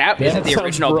 That isn't the sounds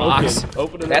original broken. box.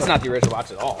 Open it That's up. not the original box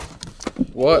at all.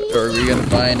 What are we gonna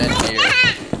find in here?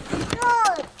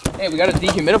 Hey, we got a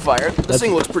dehumidifier. This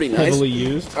thing looks pretty nice. Heavily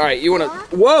used. All right, you wanna?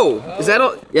 Whoa! Is that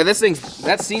all? Yeah, that's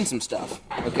seen some stuff.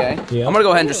 Okay. Yeah. I'm gonna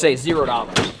go ahead and just say $0.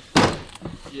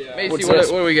 Macy, What's what this?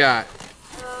 do we got?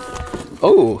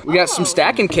 Oh, we got some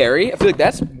stack and carry. I feel like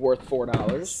that's worth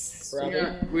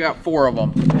 $4. We got 4 of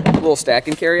them. A little stack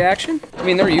and carry action. I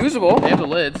mean, they're usable. They have the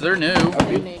lids. They're new.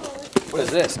 What is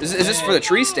this? Is this for the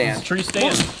tree stand? Tree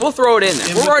stand. We'll throw it in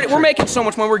there. We're making so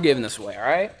much money. We're giving this away. All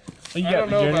right. What you I got, don't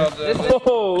know Junior? about that.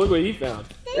 Oh, look what he found.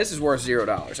 This is worth $0.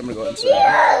 I'm gonna go ahead and say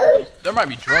that. There might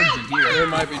be drugs in here. There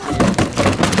might be.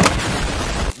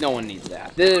 No one needs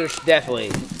that. There's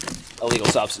definitely illegal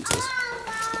substances.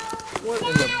 What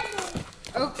in the?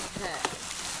 Okay.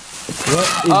 What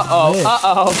is this?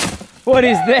 Uh-oh. What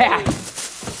is that? What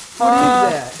is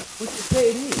that? What's it say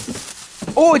it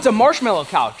is? Oh, it's a marshmallow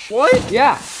couch. What?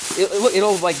 Yeah.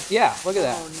 It'll like, yeah, look at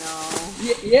that.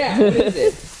 Oh Yeah, what is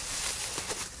it? no.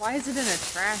 Why is it in a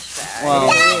trash bag? Well,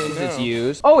 it's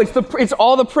used. Oh, it's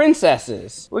all the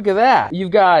princesses. Look at that. You've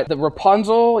got the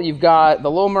Rapunzel, you've got the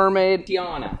Little Mermaid,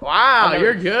 Tiana. Wow,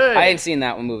 you're good. I ain't seen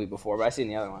that one movie before, but I've seen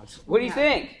the other ones. What do you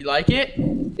think? You like it?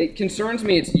 It concerns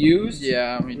me it's used.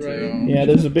 Yeah, me too. Yeah,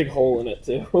 there's a big hole in it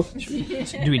too.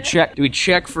 Do we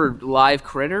check for live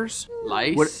critters?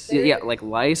 Lice? What, yeah, like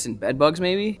lice and bed bugs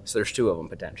maybe? So there's 2 of them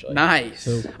potentially. Nice.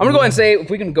 I'm gonna go ahead and say if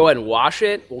we can go ahead and wash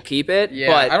it, we'll keep it. Yeah,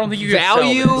 but I don't think you can sell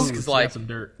value Because like, some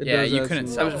dirt. yeah, you couldn't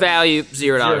sell it. Value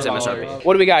 $0 MSRP.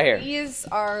 What do we got here? These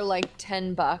are like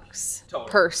 $10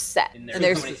 per set, and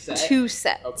there's 2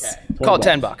 sets. Okay. Call it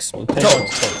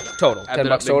 $10. Total. Add that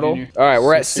 $10 up, Big total. Junior. All right,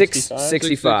 we're at 665.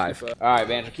 665. All right,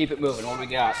 Banjo, keep it moving. What do we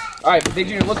got? All right, Big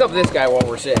Junior, look up this guy while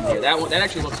we're sitting here. That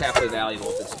actually looks halfway valuable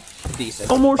if it's decent.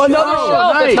 One more Another shelf.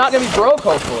 shelf Nice. that's not gonna be broke,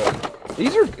 hopefully.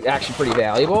 These are actually pretty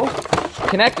valuable.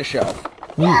 Connect a shelf.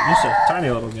 Just a tiny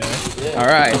little guy. All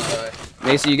right.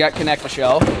 Macy, you got connect a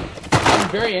shelf. I'm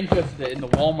very interested in the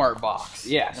Walmart box.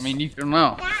 Yes. I mean, you don't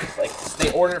know. Like,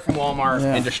 they ordered it from Walmart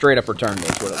and just straight up returned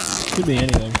it. Could be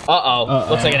anything. Uh-oh.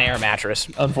 Looks like an air mattress.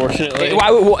 Unfortunately.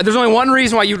 There's only one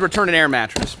reason why you'd return an air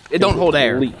mattress. It don't hold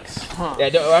air. Leaks. Yeah,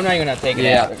 I'm not even gonna take it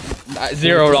out.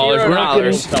 $0. We're not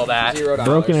gonna sell that. $0.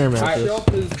 Broken air All right,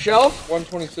 mattress. shelf?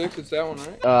 126, it's that one,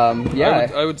 right?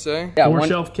 Yeah. I would say. Yeah,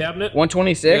 4-shelf cabinet.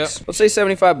 126. Yeah. Let's say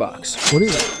 $75. What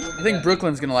is it? I think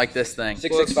Brooklyn's gonna like this thing.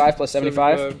 665 plus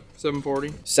 75. 740.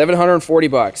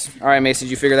 $740. All right, Macy,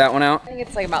 did you figure that one out? I think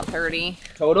it's like about 30.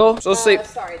 Total? So let's say.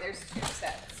 Sorry, there's 2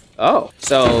 sets. Oh,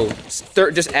 so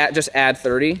just add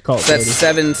 30. Call it So that's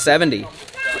 30. 770.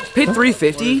 Paid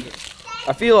 $350.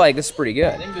 I feel like this is pretty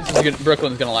good. I think this is good.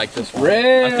 Brooklyn's gonna like this one.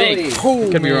 Really? I think.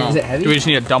 Could be wrong. Is it heavy? Do we just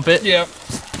need to dump it? Yeah.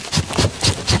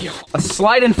 A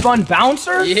slide and fun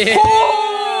bouncer? Yeah.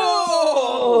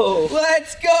 Oh!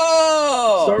 Let's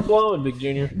go! Start blowing, Big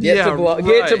Junior. Get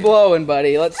to blowing,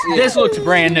 buddy. Let's see. This looks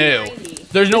brand new.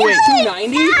 There's no way.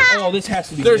 290? Oh, this has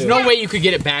to be. There's new. no way you could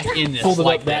get it back in this. Hold it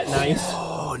like up that nice.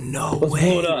 Oh, no Let's way.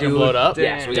 blow it up. You blow it up?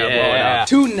 Yes, we gotta Yeah. blow it up.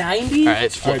 290? All right,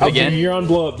 it's All flipped right, Big Junior, again. you're on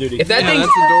blow up duty. If that thing,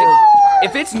 That's adorable.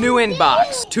 if it's new in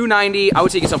box, 290, I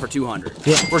would take it some for 200.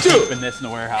 We're keeping this in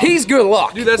the warehouse. He's good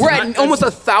luck. Dude, that's We're at almost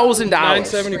 $1,000.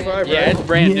 975, right? Yeah, it's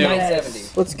brand new. 970.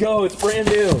 Let's go. It's brand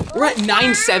new. We're at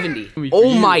 970.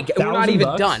 Oh my god, we're not even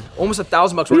 $1,000? done. Almost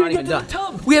 $1,000. We're not even done.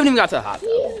 We haven't even got to the hot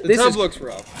tub. The tub looks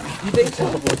rough. You think so?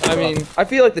 I mean, I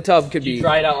feel like the tub could be.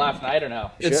 Try it out last night or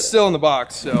no? it's still in the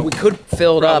box, so We could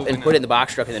fill it up Probably and put it in the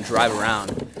box truck and then drive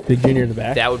around. Big Junior in the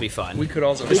back. That would be fun. we could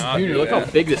also Big not Junior, do look how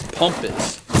that. big this pump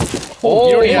is. Oh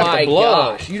you don't even have my to blow.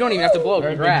 gosh. You don't even have to blow. All right,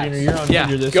 Big Congrats. Junior, you're on Yeah,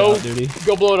 figure this go out duty.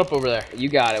 go blow it up over there. You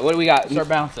got it. What do we got? Start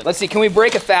bouncing. Let's see. Can we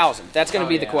break 1,000? That's going to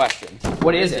be the question.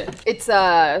 What is it? It's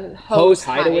a Hose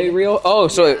hideaway reel? Oh,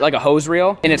 so like a hose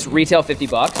reel, and it's retail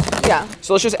 $50. Yeah.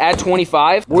 So let's just add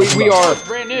 25. We are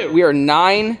Brand new. we are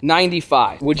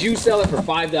 $9.95. Would you sell it for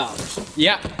 $5?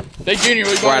 Yeah. Big Junior,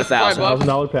 we We're at bought it for $5.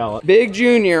 $1,000 pallet. Big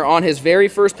Junior on his very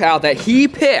first pallet that he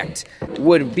picked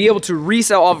would be able to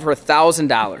resell off for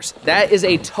 $1,000. That is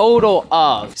a total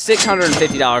of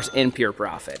 $650 in pure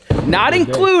profit. Not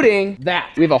including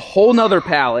that. We have a whole nother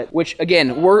pallet, which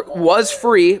again, was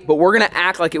free, but we're gonna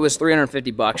act like it was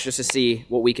 $350 just to see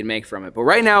what we can make from it. But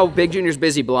right now, Big Junior's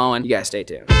busy blowing. You guys stay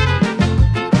tuned.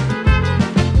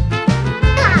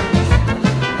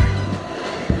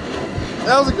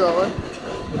 How's it going?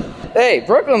 Hey,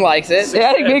 Brooklyn likes it.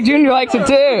 Yeah, I think Big Junior likes it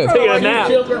too. Taking a nap.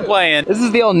 Children playing. This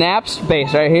is the old nap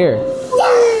space right here.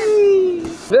 I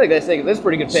feel like this is a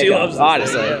pretty good pickup, loves this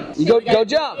honestly. thing, You go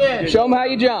jump. Show them how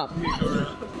you jump.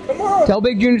 Come on. Tell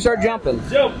Big Junior to start jumping.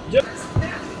 Jump, jump.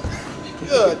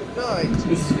 Good night.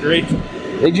 This is great.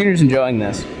 Big Junior's enjoying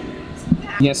this.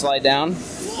 You gonna slide down?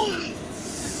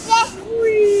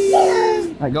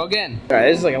 All right, go again. All right,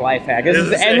 this is like a life hack. This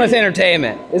is endless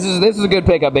entertainment. This is a good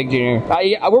pickup, Big Junior.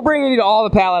 We're bringing you to all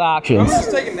the pallet I'm auctions. gonna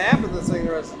just take a nap with this thing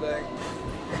the rest of the day.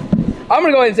 I'm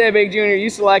gonna go ahead and say, Big Junior, you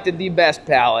selected the best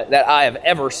pallet that I have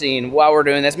ever seen while we're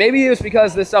doing this. Maybe it was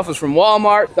because this stuff was from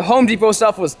Walmart. The Home Depot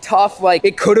stuff was tough. Like,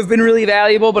 it could have been really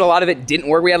valuable, but a lot of it didn't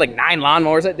work. We had like 9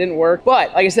 lawnmowers that didn't work.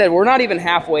 But like I said, we're not even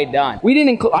halfway done. We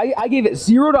didn't include, I gave it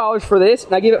 $0 for this,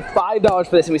 and I gave it $5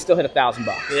 for this, and we still hit $1,000.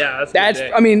 Yeah,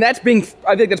 I mean, I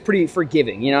think that's pretty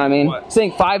forgiving, you know what I mean? What?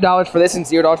 Saying $5 for this and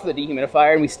 $0 for the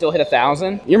dehumidifier, and we still hit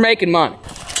 $1,000. You're making money.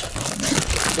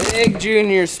 Big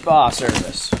Junior spa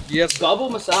service. Yes. Bubble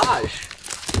massage.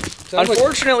 Sounds like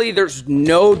Unfortunately, there's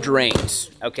no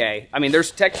drains. Okay, I mean,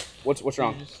 there's what's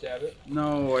wrong? just stab it.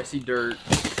 No, I see dirt.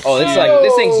 Oh, it's like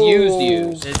this thing's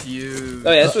used. It's you.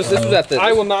 Oh yeah, this was at the.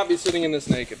 I will not be sitting in this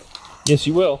naked. Yes,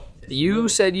 you will. You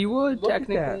said you would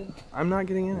technically. I'm not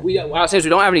getting in it. What I'll say is we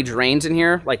don't have any drains in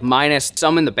here, like minus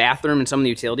some in the bathroom and some in the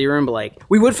utility room, but like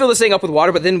we would fill this thing up with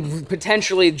water, but then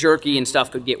potentially jerky and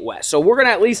stuff could get wet. So we're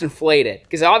gonna at least inflate it,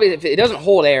 because obviously if it doesn't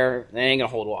hold air, then it ain't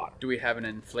gonna hold water. Do we have an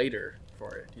inflator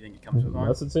for it? Do you think it comes with one?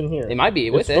 That's what's in here. It might be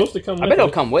with It's it. supposed to come I with bet it'll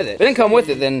it. come with it. If it didn't come with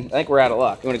it, then I think we're out of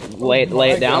luck. You want to lay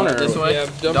it down or? This way? Yeah,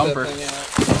 dump Dumper. that thing out.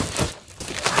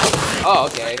 Oh,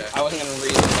 okay. I wasn't gonna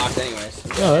read the box anyways.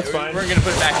 No, that's fine. We're gonna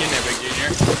put it back in there, Big Junior.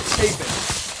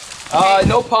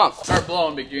 No pump. Start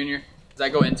blowing, Big Junior. Is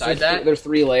that go inside that? There's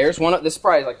 3 layers. This is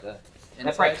probably like the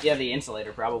Inside? yeah, the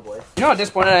insulator probably. You know how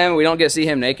disappointed I am we don't get to see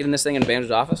him naked in this thing in Banjo's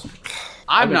office?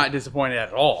 I'm not disappointed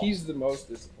at all. He's the most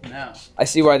disappointed. No. I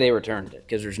see why they returned it,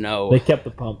 because there's no They kept the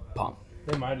pump.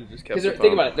 They might have just kept it.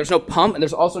 Think about it. There's no pump, and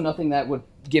there's also nothing that would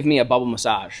give me a bubble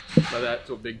massage. But that's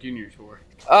what Big Junior's for.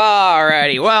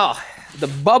 Alrighty, well, the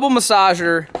bubble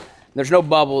massager, there's no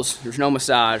bubbles, there's no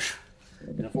massage,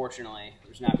 and unfortunately,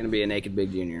 there's not going to be a naked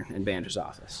Big Junior in Banjo's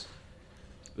office.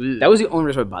 That was the only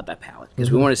reason we bought that pallet, because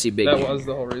we wanted to see Big Junior. That was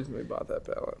the whole reason we bought that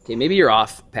pallet. Okay, maybe you're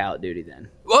off pallet duty then.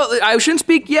 Well, I shouldn't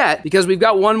speak yet, because we've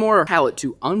got one more pallet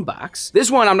to unbox. This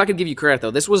one, I'm not gonna give you credit though.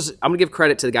 I'm gonna give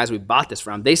credit to the guys we bought this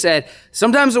from. They said,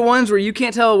 sometimes the ones where you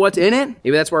can't tell what's in it,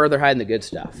 maybe that's where they're hiding the good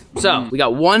stuff. So, we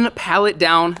got one pallet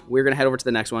down. We're gonna head over to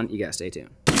the next one. You gotta stay tuned.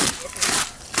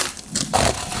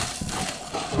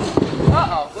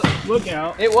 Uh-oh. Look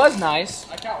out. It was nice.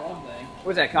 I got one thing. What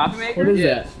was that, coffee maker? What is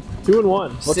that? 2 in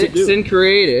 1. What's it do? Sin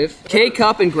Creative.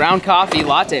 K-Cup and ground coffee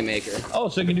latte maker. Oh,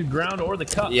 so you can do ground or the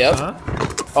cup. Yep. Huh?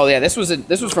 Oh yeah, this was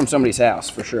from somebody's house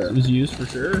for sure. It was used for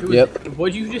sure. Yep.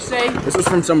 What'd you just say? This was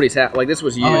from somebody's house. Like this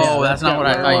was used. Oh, that's not what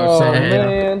I thought you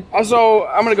said. Man. So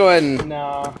I'm gonna go ahead and.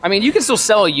 Nah. I mean, you can still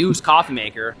sell a used coffee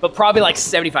maker, but probably like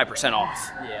 75% off.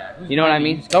 Yeah. You know what I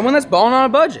mean? Someone that's balling on a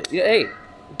budget. Yeah, hey,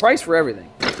 price for everything.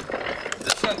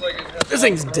 This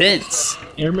thing's dense.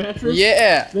 Air mattress?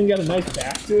 Yeah. Then got a nice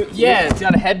back to it? Yeah, it's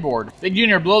got a headboard. Big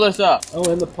Junior, blow this up. Oh,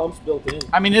 and the pump's built in.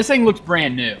 I mean, this thing looks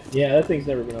brand new. Yeah, that thing's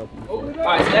never been opened before. All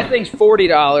right, so that thing's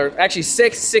 $40. Actually,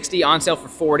 $6.60 on sale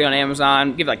for $40 on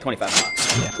Amazon. Give it like 25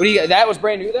 bucks. Yeah. What do you got? That was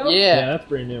brand new though? Yeah, that's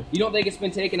brand new. You don't think it's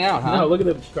been taken out, huh? No, look at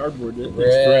the cardboard. It's fresh.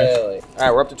 Really? All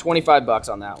right, we're up to 25 bucks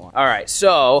on that one. All right,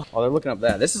 so while they're looking up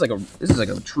that, this is like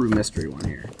a true mystery one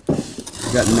here.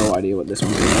 I've got no idea what this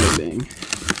one's going to be.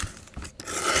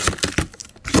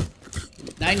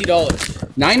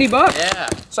 $90. 90 bucks? Yeah.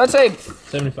 So I'd say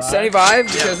 75. 75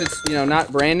 because it's, you know,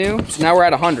 not brand new. So now we're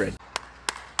at 100.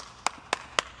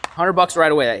 100 bucks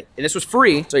right away. And this was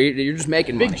free, so you're just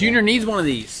making money. Big Junior needs one of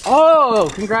these. Oh,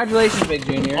 congratulations, Big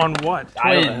Junior. On what?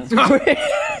 Twins.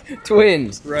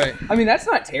 Twins. Right. I mean, that's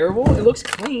not terrible. It looks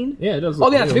clean. Yeah, it does look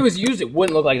Oh, yeah, real. if it was used, it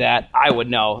wouldn't look like that. I would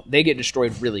know. They get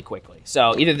destroyed really quickly.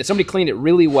 So either somebody cleaned it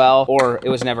really well or it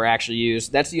was never actually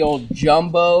used. That's the old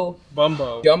Jumbo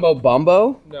Bumbo.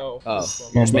 Bumbo? No. Oh,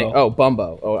 Bumbo.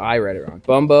 Bumbo. Oh, I read it wrong.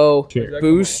 Bumbo Chair.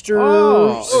 Booster.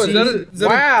 Oh, is that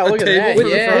Wow, a look at table that. for the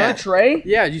Yeah. front? Tray?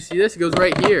 Yeah, did you see this? It goes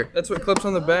right here. That's what clips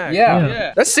on the back. Yeah.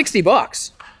 Yeah. That's 60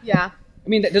 bucks. Yeah. I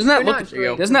mean, doesn't that They're look? not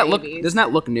great Doesn't that for look? babies. Doesn't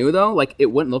that look new though? Like it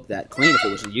wouldn't look that clean if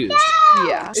it was used.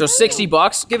 Yeah. So 60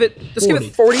 bucks. Give it. Let's give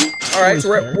it 40. 40. All right. So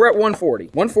we're at 140.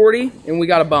 140, and we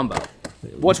got a Bumbo.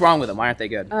 What's wrong with them? Why aren't they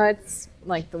good? It's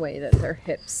like the way that their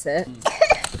hips sit.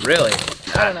 Really?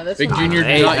 I don't know. This Big one- Junior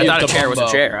Hey, did not I thought a use the chair was a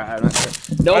Bumbo. chair. I'm not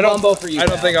sure. No I don't- Bumbo for you. I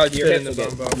don't pal. think I'd Your fit hips in the will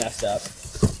get Bumbo. messed up.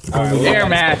 Air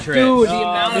mattress. Dude, the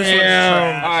amount of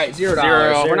Damn. All right, $0.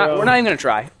 Zero. We're not even gonna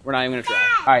try. We're not even gonna try.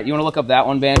 All right, you wanna look up that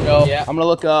one, Banjo? Yeah. I'm gonna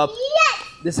look up.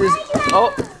 This is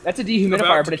that's a dehumidifier,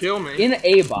 About but to it's kill me. in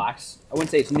a box. I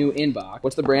wouldn't say it's new in box.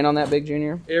 What's the brand on that, Big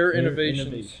Junior? Air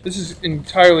Innovations. This is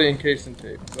entirely encased in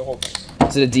tape. The whole thing.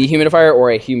 Is it a dehumidifier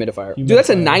or a humidifier? Dude, that's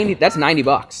a 90. That's 90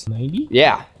 bucks. 90?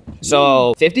 Yeah.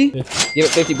 So 50? Give it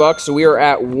 50 bucks. So we are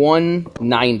at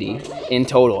 190 in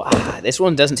total. This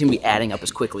one doesn't seem to be adding up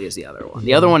as quickly as the other one.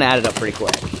 The other one added up pretty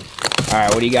quick. All right,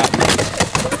 what do you got?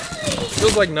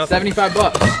 Feels like nothing. 75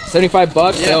 bucks. 75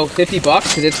 bucks, Yeah. so 50 bucks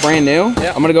because it's brand new.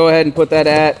 Yeah. I'm gonna go ahead and put that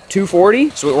at 240.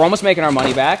 So we're almost making our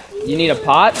money back. You need a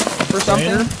pot for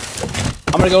something?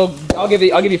 I'm gonna go. I'll give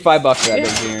you $5 for that,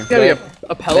 Big Junior. Gotta be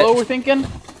a pillow, we're thinking.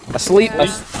 A sleep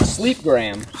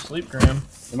gram. Sleep gram.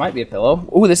 It might be a pillow.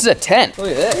 Ooh, this is a tent. Look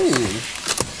at this.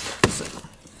 Is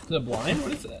it a blind?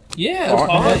 What is that?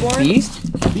 Yeah.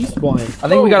 Beast. Beast blind. I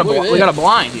think we got look at we got a this.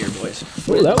 blind here, boys.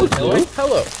 Oh, that was cool.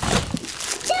 Pillow. Pillow?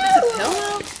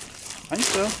 I think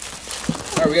so.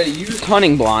 All right, we got a used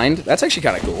hunting blind. That's actually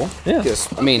kind of cool. Yeah. Because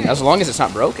I mean, as long as it's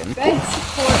not broken. Bed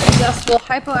support adjustable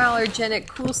hypoallergenic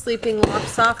cool sleeping loft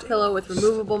soft pillow with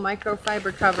removable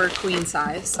microfiber cover queen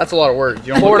size. That's a lot of words.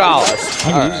 You don't $4. I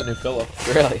can use a new pillow.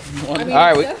 Really? I mean,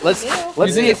 All right, it's let's definitely-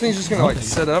 You see think if this thing's just gonna like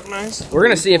set up nice? we're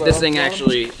gonna see if this thing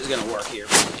actually is gonna work here.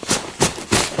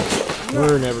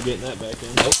 We're never getting that back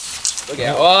in. Nope. Look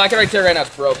at. Well, I can already tell right now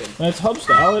it's broken. That's hub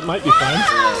style. It might be fine.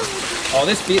 Oh,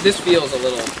 this feels a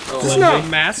little. Oh, It's not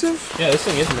massive. Yeah, this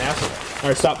thing is massive. All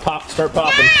right, start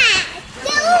popping.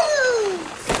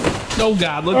 Oh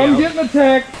God, look out! getting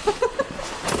attacked.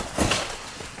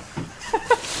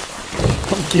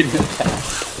 I'm kidding.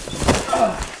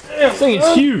 This thing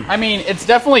is huge. I mean, it's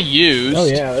definitely used. Oh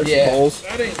yeah, there's Yeah. some holes.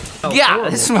 Yeah,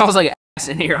 this smells like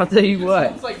in here, I'll tell you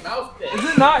what. It's like mouse pit. Is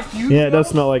it not huge? Yeah, it does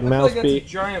smell like I feel mouse like that's a pee.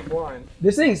 giant blind.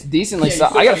 This thing's decently Yeah,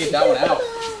 stuck. I I gotta gotta get that one out.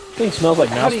 This thing smells like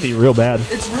mouse pee real bad.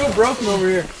 It's real broken over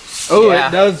here. Oh, Yeah.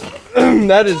 it does.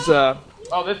 That is,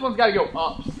 Oh, this one's gotta go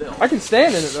up still. I can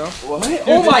stand in it though. What?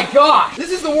 Oh my gosh!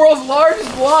 This is the world's largest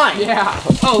blind! Yeah.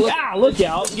 Oh, look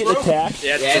out. Getting attacked.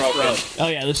 Yeah, it's broken. Oh,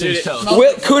 yeah, this thing's toast.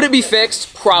 Could it be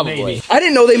fixed? Probably. Maybe. I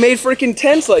didn't know they made freaking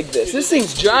tents like this. This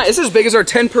thing's giant. This is as big as our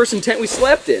 10-person tent we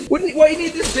slept in. Why do you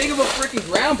need this big of a freaking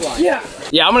ground blind? Yeah.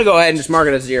 Yeah, I'm gonna go ahead and just mark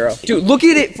it as 0. Dude, look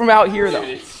at it from out here though.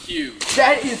 Dude, it's huge.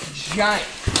 That is giant.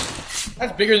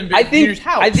 That's bigger than I Big Junior's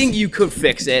house. think you could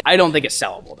fix it. I don't think it's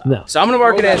sellable though. No. So I'm gonna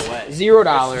mark it Throw as that away.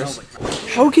 $0.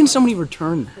 How can somebody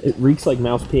return that? It reeks like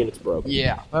mouse pee and it's broken.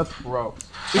 Yeah, that's gross.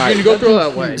 All right. Go throw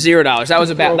that away. $0. That was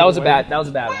a bad one.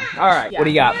 All right, what do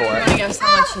you got for it? I guess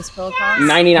how much this pillow costs?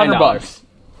 $99.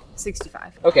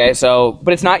 65. Okay, so,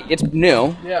 but it's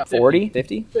new. Yeah. 40,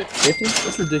 50, 50?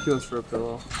 That's ridiculous for a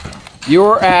pillow.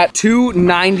 You're at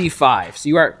 $295, so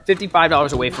you are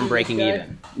 $55 away from breaking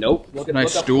even. Nope.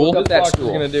 Nice stool. Look up that Fuck, stool.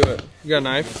 You're gonna do it. You got a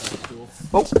knife?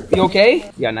 Oh, you okay?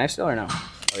 You got a knife still or no?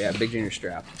 Oh yeah, Big Junior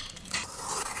strap.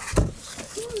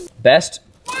 Best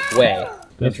way.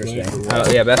 Interesting.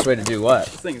 Oh yeah, best way to do what?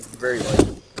 This thing is very light.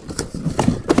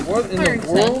 What in the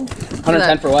world?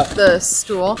 110 for what? The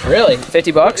stool. Really?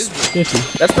 50 bucks?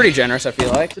 50. That's pretty generous, I feel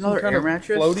like. Another Kind air of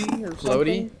mattress. floaty or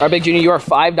something? All right, Big Junior, you are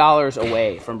 $5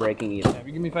 away from breaking even. Have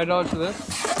you give me $5 for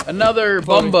this? Another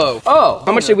Bumbo. Oh,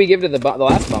 how much did we give to the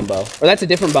last Bumbo? Or that's a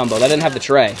different Bumbo. That didn't have the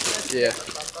tray. Yeah.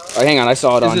 All right, hang on, I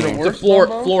saw it on Is it a here. worse Floor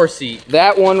floor seat.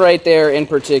 That one right there in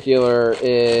particular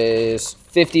is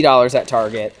 $50 at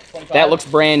Target. That looks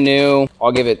brand new.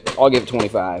 I'll give it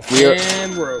 25.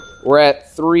 And we're over. We're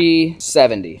at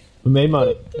 $370. We made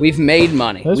money. We've made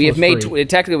money. This We have was made free.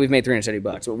 technically we've made $370,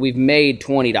 but we've made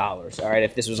 $20. All right,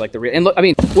 if this was like the real and look, I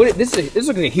mean, this looks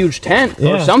like a huge tent or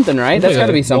Yeah. something, right? That's like got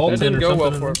to a be That something. didn't go well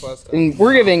something. for us last time. And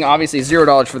we're giving obviously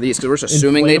 $0 for these because we're just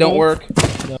assuming they don't Inflatable? work.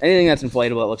 Anything that's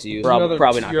inflatable that looks used,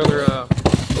 probably not. Your other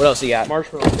What else you got?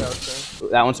 marshmallow couch there.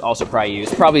 That one's also probably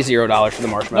used. Probably $0 for the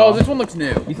marshmallow. No, this one looks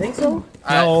new. You think so?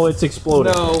 No, it's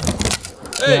exploded. No.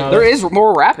 Hey, No. There is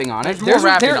more wrapping on it. There's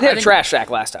more wrapping. They I had a think- trash sack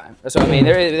last time, so I mean,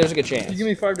 there's a good chance. you give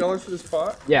me $5 for this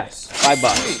pot? Yes,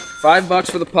 $5.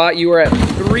 $5 for the pot. You were at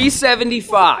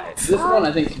 $375. This one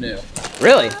I think is new.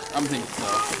 Really? I'm thinking so.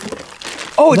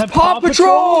 Oh, it's that Paw Paw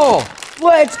Patrol!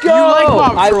 Let's go! You like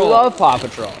Paw I Patrol? love Paw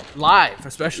Patrol. Live,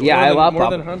 especially. Yeah, I love More Paw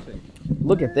than Patrol. hunting.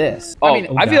 Look at this. Oh,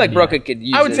 mean- I feel like God, Brooke could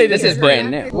use I would say this is is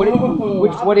brand new.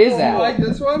 What is You that? like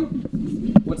this one?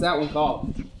 What's that one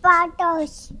called?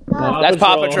 Bottles. That's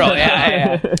Paw Patrol.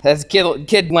 Yeah. That's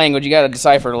kid language. You got to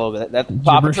decipher it a little bit. That's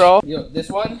Paw Gibberish. Patrol. This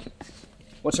one.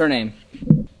 What's her name?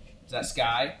 Is that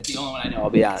Sky? It's the only one I know. I'll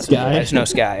be honest. Sky? I just know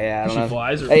Sky. Yeah, I don't She know.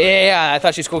 flies or Yeah. I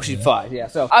thought she's cool. She flies. Yeah.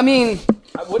 So I mean,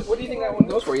 what do you think that one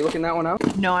goes for? Are you looking that one up?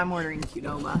 No, I'm ordering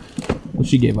Qdoba.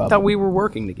 She gave up. I thought we were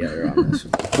working together on this.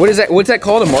 What is that? What's that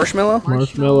called? A marshmallow?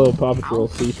 Marshmallow Paw Patrol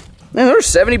feet. Man, those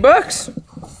are $70.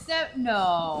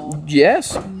 No.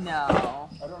 Yes. No.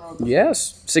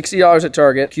 Yes. $60 at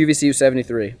Target. QVC was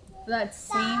 73. That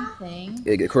same thing.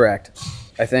 Yeah, correct.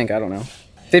 I think. I don't know.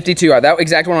 52. That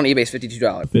exact one on eBay is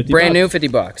 $52. 50 Brand new,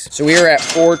 bucks. $50. So we are at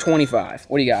 $425.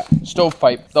 What do you got?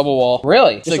 Stovepipe, double wall.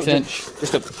 Really? 6 inch.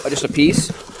 Just a piece?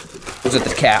 Or is it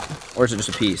the cap? Or is it just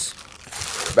a piece?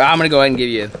 I'm gonna go ahead and give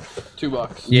you.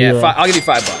 $2. Yeah, Zero. I'll give you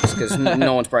 $5 because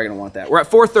no one's probably gonna want that. We're at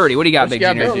 $430. What do you got, What you Big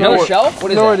got, Junior? Big Another Junior? shelf?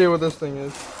 What is No that? idea what this thing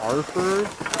is. Harper?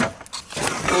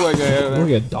 Oh, I got out of there. Look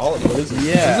at a dolly. What is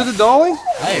it? Yeah. Is it a dolly?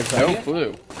 I have no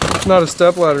clue. It's not a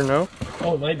stepladder, no.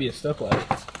 Oh, it might be a step ladder.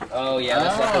 Oh yeah,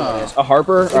 that's definitely what it is. A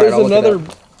Harper. There's another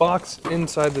box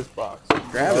inside this box.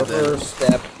 Grab it then. Harper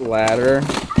step ladder.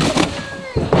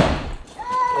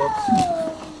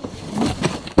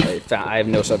 I have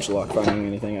no such luck finding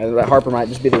anything. That Harper might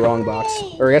just be the wrong box.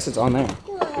 Or I guess it's on there.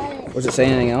 Was it say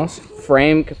anything else?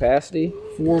 Frame capacity?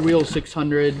 4 wheels,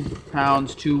 600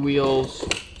 pounds, 2 wheels.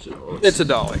 It's a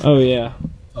dolly. Oh, yeah.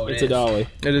 Oh, It's a dolly.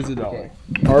 It is a dolly.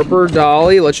 Harper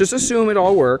dolly. Let's just assume it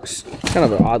all works. It's kind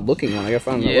of an odd looking one. I gotta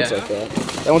find one that looks like that.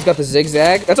 That one's got the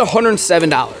zigzag. That's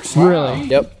 $107. Really?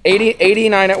 Yep.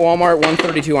 89 at Walmart,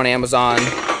 132 on Amazon.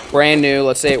 Brand new.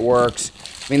 Let's say it works.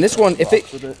 I mean, this one, if it.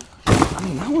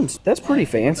 I mean, that's pretty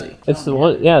fancy. It's the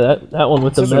one, yeah, that one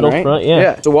with the This one, metal right? front,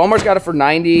 yeah. So Walmart's got it for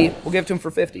 90. We'll give it to them for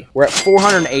 50. We're at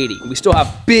 480. We still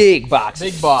have big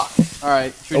boxes. Big box. All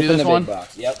right, should we do Open this the one? big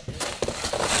box. Yep.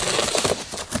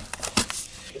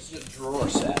 This is a drawer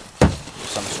set of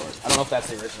some sort. I don't know if that's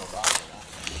the original box or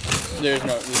not. There's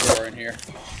no drawer in here.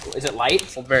 Is it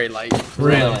light? Well, very light.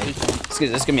 Really? This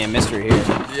is gonna be a mystery here.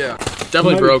 Yeah.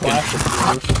 Definitely broken.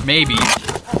 Maybe.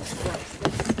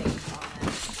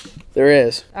 There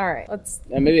is. All right, let's.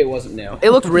 Maybe it wasn't new. It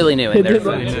looked really new in there.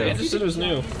 It just said it was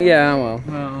new. Yeah, well.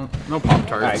 No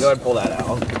Pop-Tarts. All right, go ahead and pull that out.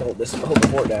 I'll hold the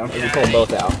fort down. Yeah. Pull them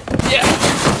both out. Yeah.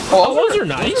 Oh, those are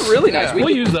nice. Those are really nice. We'll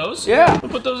use those. Yeah.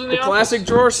 We'll put those in the office. Classic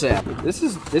drawer set. This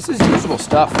is usable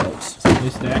stuff, folks. They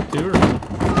stack too, or?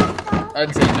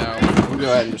 I'd say no. We'll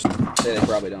go ahead and just say they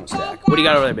probably don't stack. What do you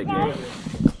got over there, Big Dude?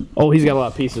 Oh, he's got a lot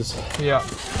of pieces. Yeah.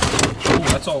 Ooh,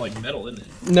 that's all like metal, isn't it?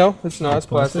 No, it's not. It's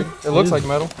plastic. It looks like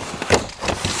metal.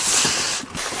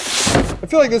 I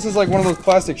feel like this is like one of those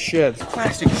plastic sheds.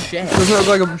 Plastic shed. Doesn't it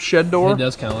look like a shed door? It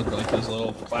does kind of look like those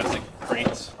little plastic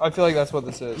crates. I feel like that's what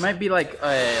this is. It might be like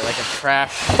a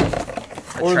trash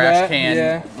Or trash that, can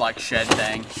yeah. like shed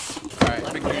thing.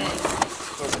 Alright, Big Dude.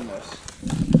 Open this.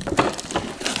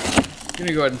 I'm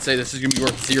gonna go ahead and say this is gonna be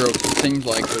worth zero. It seems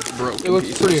like it's broken. It looks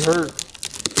pieces. pretty hurt.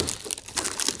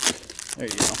 There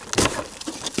you go.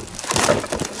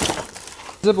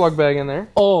 Ziploc bag in there.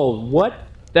 Oh, what?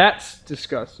 That's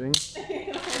disgusting.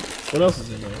 What else is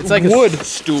in there? It's like wood a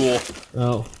stool.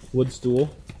 Oh, wood stool.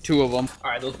 2 of them.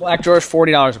 All right, those black drawers,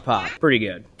 $40 a pop. Pretty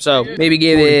good. So maybe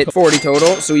give it 40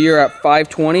 total. So you're at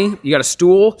 520. You got a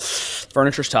stool.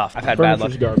 Furniture's tough. I've had bad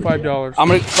luck. Furniture's garbage. $5. I'm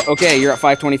gonna. Okay, you're at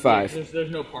 525. There's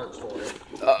no parts for it.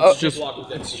 It's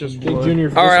just Big wood. Junior.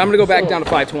 All right, I'm gonna go back down to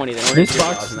 520 then. We're This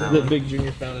gonna box $2 now. that Big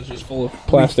Junior found is just full of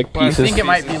plastic I pieces. think it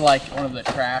might be like one of the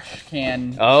trash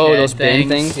can. Oh, shed those bin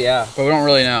things. Yeah. But we don't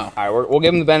really know. All right, we'll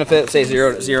give them the benefit. Say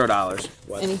 $0.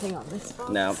 What? Anything on this?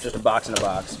 No, just a box in a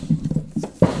box.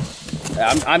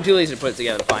 I'm too lazy to put it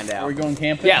together to find out. Are we going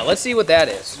camping? Yeah, let's see what that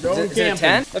is. Is it a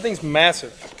 10? That thing's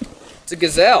massive. It's a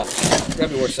gazelle. It's gotta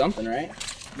be worth something, right? What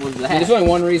is I mean, that? there's only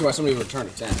one reason why somebody would return a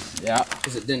 10. Yeah.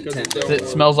 Because it didn't 10. It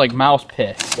smells like mouse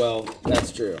piss. Well,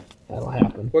 that's true. That'll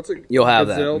happen. What's it? You'll have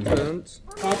that. Gazelle tents.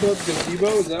 Pop-up gazebo,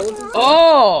 is that what this is?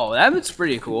 Oh, that's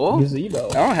pretty cool. Gazebo.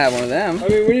 I don't have one of them. I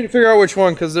mean, we need to figure out which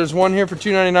one, because there's one here for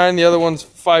 $2.99, the other one's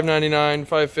 $5.99,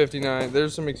 $5.59.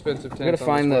 There's some expensive tents gotta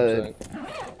find on the- this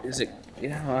website. Is it? You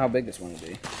don't know how big this one would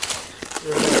be.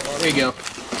 There you go.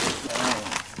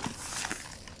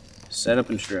 Setup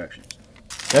instructions.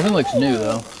 Definitely looks new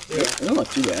though. It don't look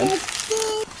too bad.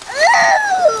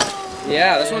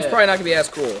 Yeah, this one's probably not gonna be as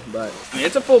cool, but I mean,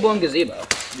 it's a full-blown gazebo.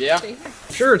 Yeah.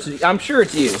 I'm sure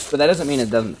it's used, but that doesn't mean it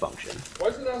doesn't function. Why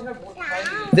does it not have one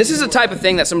tiny? This is the type of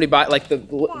thing that somebody buy, like the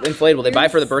inflatable, they buy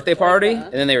for the birthday party,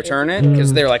 and then they return it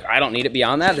because they're like, I don't need it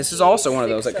beyond that. This is also one of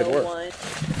those that could work.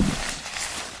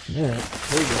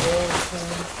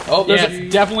 Oh, there's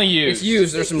definitely used. It's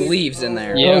used. There's some leaves in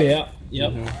there. Yeah. Oh yeah.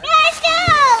 Yep.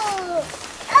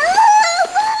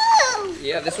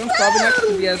 Yeah, this one's probably not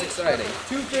going to be as exciting.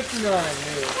 $2.59.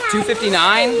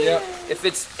 $2.59. Yep. If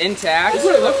it's intact. That's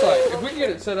what it looks like. If we can get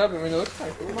it set up, I mean, it looks kind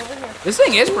of cool over here. This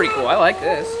thing is pretty cool. I like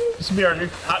this. This will be our new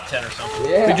hot tent or something.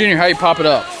 Hey, Junior, how you pop it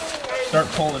up? Start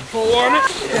pulling. Pull on it.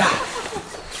 Yeah,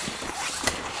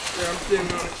 I'm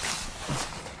standing on it.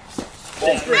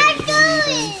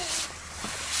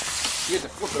 You have to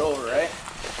flip it over, right?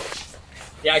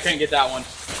 Yeah, I couldn't get that one.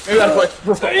 Maybe that'll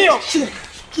put.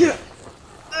 Damn!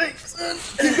 Thanks, son.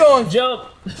 Keep going. Jump.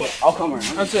 I'll come around.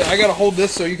 That's it. I gotta hold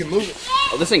this so you can move it.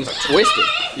 Oh, this thing's twisted.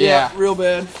 Yeah. Real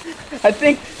bad. I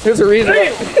think there's a reason.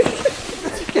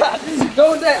 God, this is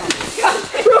going down.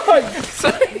 God,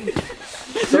 sorry.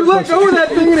 You let go of that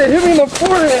thing and it hit me in the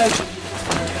forehead.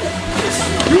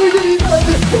 You get eaten by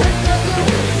this.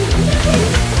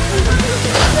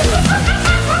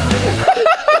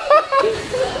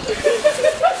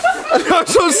 I'm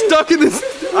so stuck in this.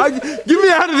 Get me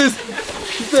out of this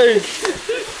thing.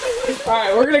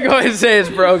 Alright, we're gonna go ahead and say it's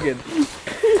broken.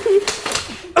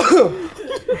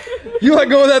 You let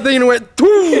go of that thing and it went.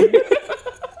 Boom.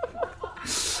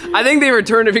 I think they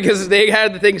returned it because they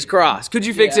had the things crossed. Could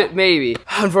you fix it? Maybe.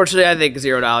 Unfortunately, I think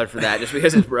 $0 for that just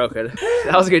because it's broken.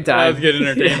 That was a good time. That was good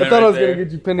entertainment. I thought I was right gonna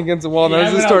get you pinned against the wall, and Yeah, I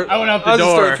was just start. I went out the I was just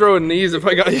door. start throwing knees if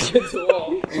I got you against the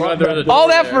wall. All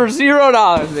that for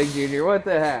 $0, Big Junior. What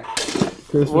the heck?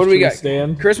 Christmas What do we tree got?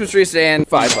 Stand. Christmas tree stand,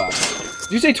 $5.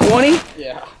 Did you say 20?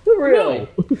 Yeah. Really?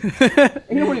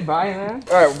 Ain't nobody buying that?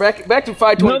 All right, we're back to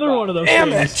 520. Another one of those Damn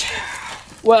things. it!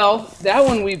 Well, that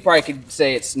one we probably could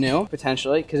say it's new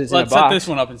potentially because it's Let's in a set box. this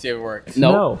one up and see if it works.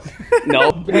 Nope.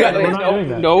 No. Nope. We're not doing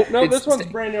that. Nope. No, It's- this one's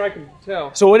brand new. I can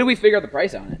tell. So what did we figure out the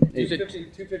price on it? Is it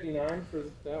 $2.59 for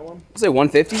that one. say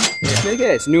 150? Yeah,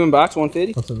 it's new in box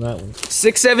 150. What's in that one?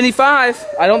 675.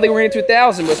 I don't think we're gonna get to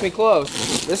 1,000, but it's gonna be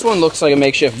close. This one looks like a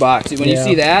makeshift box. When you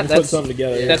see that, we put that's something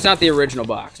together. that's not the original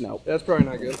box. No. That's probably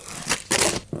not good.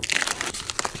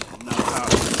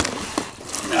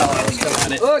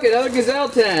 got it. Look, another gazelle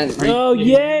tent. Oh,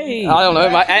 yay! I don't know.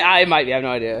 I might be. I have no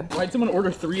idea. Why'd someone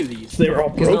order 3 of these? They were all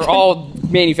Because broken. they're all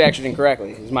manufactured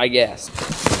incorrectly, is my guess.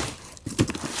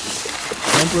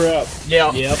 Bumper up.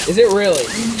 Yeah. Yep. Is it really?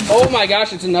 Oh my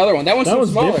gosh, it's another one. That one's That so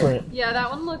was smaller. different. Yeah, that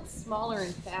one looks smaller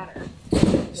and fatter.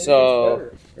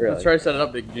 So, really? Let's try to set it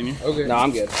up, Big Junior. Okay. No,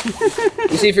 I'm good.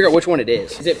 You see, figure out which one it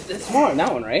is. It's smaller than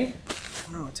that one, right?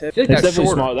 No, it's I feel like It's that's definitely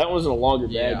shorter. small. That was a longer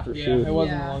Yeah. bag for Yeah, sure. it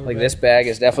wasn't Yeah. a long Like this bag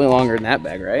is definitely longer than that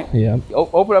bag, right? Yeah.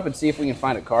 Open up and see if we can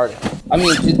find a card. I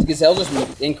mean, did Gazelle just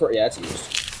incorrect? Yeah, it's used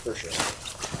for sure.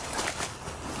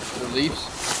 The leaves.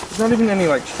 There's not even any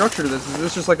like structure to this. Is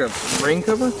this just like a rain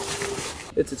cover?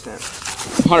 It's a tent.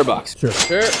 $100. Sure.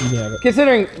 Sure. You have it.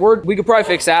 Considering we could probably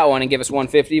fix that one and give us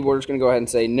 $150, we're just gonna go ahead and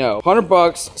say no.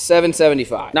 $100,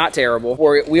 $775. Not terrible.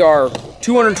 We are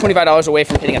 $225 away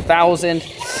from hitting 1,000.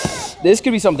 This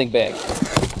could be something big.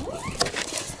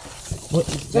 What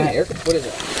Is that an air? What is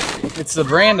that? It's the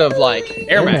brand of like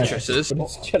air mattresses. But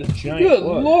it's got a giant Good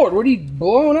plug. lord, what are you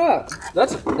blowing up?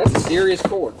 That's a serious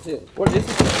cord too. What is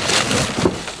this?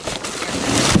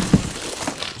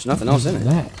 There's nothing else in it.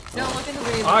 That. No, look in the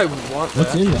rear. I want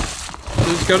What's that. in that?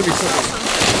 There's got to be something.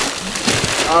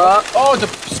 Oh, it's a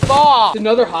spa.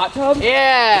 Another hot tub?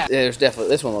 Yeah. There's definitely,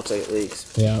 this one looks like it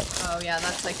leaks. Yeah. Oh yeah,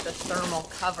 that's like the thermal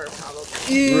cover probably.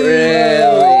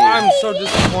 Really? I'm so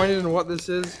disappointed in what this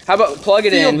is. How about plug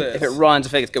it Feel in? this. If it runs, I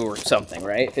think it's good worth something,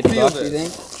 right? 50 Feel bucks, you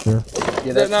this. think? Sure.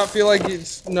 Yeah, Does that not feel like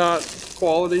it's not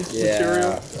quality Yeah.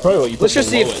 material? Probably what you put Let's just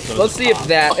see below it, if so let's see if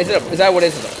that is that what it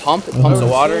is? Is it a pump? It pumps the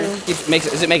water.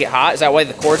 Does it make it hot? Is that why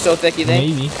the cord's so thick? You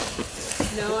think? Maybe.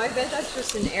 No, I bet that's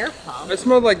just an air pump. It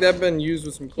smelled like that been used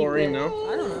with some chlorine, no?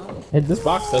 I don't know. Hey, this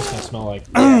box does kind of smell like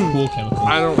cool chemicals.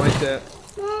 I don't like that.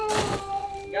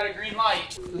 Got a green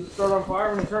light. Does it start on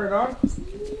fire when you turn it on?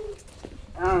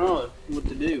 I don't know what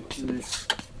to do.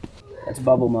 That's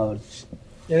bubble mode.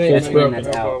 It's broken.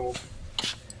 That's out.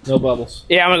 No bubbles.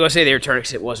 Yeah, I'm gonna go say the return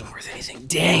because it wasn't worth anything.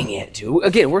 Dang it, dude.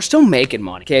 Again, we're still making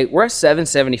money. Okay, we're at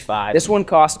 $775. This one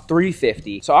cost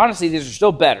 $350. So honestly, these are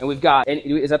still better. And we've got.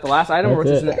 Is that the last item, or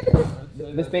That's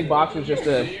just this big box is just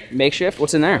a makeshift?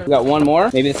 What's in there? We got one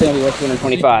more. Maybe this thing will be worth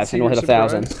 $225, and we'll hit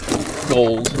 1,000.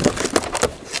 Gold.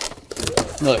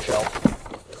 Another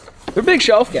shelf. They're big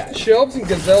shelf guys. Shelves and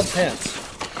gazelle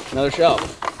tents. Another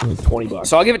shelf. $20.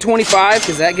 So I'll give it 25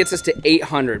 because that gets us to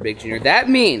 800, Big Junior. That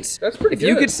means That's pretty if you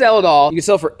good. could sell it all, you could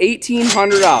sell for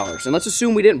 $1,800. And let's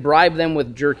assume we didn't bribe them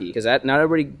with jerky because that not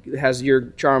everybody has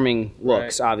your charming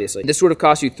looks, obviously. This would have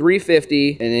cost you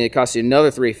 $350, and then it cost you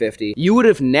another $350. You would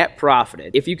have net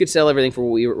profited if you could sell everything for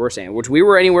what we were saying, which we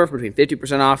were anywhere between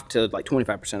 50% off to like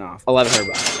 25% off,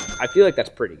 $1,100. I feel like that's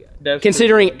pretty good. That's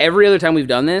Considering every other time we've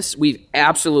done this, we've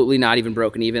absolutely not even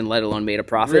broken even, let alone made a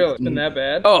profit. Really? It's been that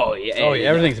bad? Oh yeah. Oh yeah,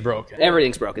 everything's broken.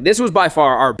 Everything's broken. This was by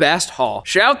far our best haul.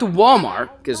 Shout out to Walmart,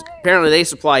 because apparently they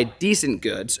supply decent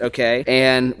goods, okay?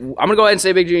 And I'm gonna go ahead and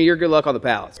say, Big Junior, you're good luck on the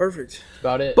pallets. Perfect.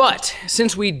 About it. But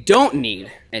since we don't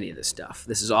need any of this stuff,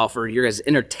 this is all for your guys'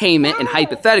 entertainment and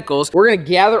hypotheticals, we're gonna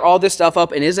gather all this stuff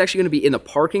up, and it's actually gonna be in the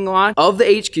parking lot of the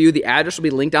HQ. The address will be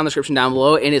linked down in the description down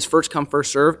below, and it's first come,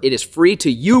 first serve. It is free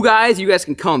to you guys. You guys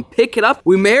can come pick it up.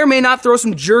 We may or may not throw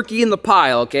some jerky in the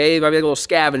pile, okay? It might be like a little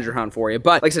scavenger hunt for you.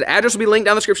 But like I said, address will be linked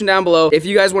down in the description down below. If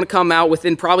you guys wanna come out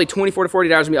within probably 24 to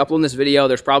 40 hours of me uploading this video,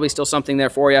 there's probably still something there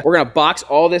for you. We're gonna box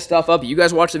all this stuff up. You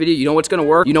guys watch the video, you know what's gonna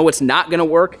work, you know what's not gonna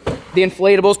work. The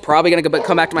inflatables probably gonna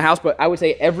come back to my house, but I would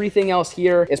say everything else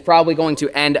here is probably going to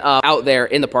end up out there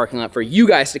in the parking lot for you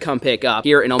guys to come pick up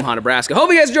here in Omaha, Nebraska.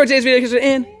 Hope you guys enjoyed today's video,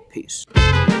 and peace.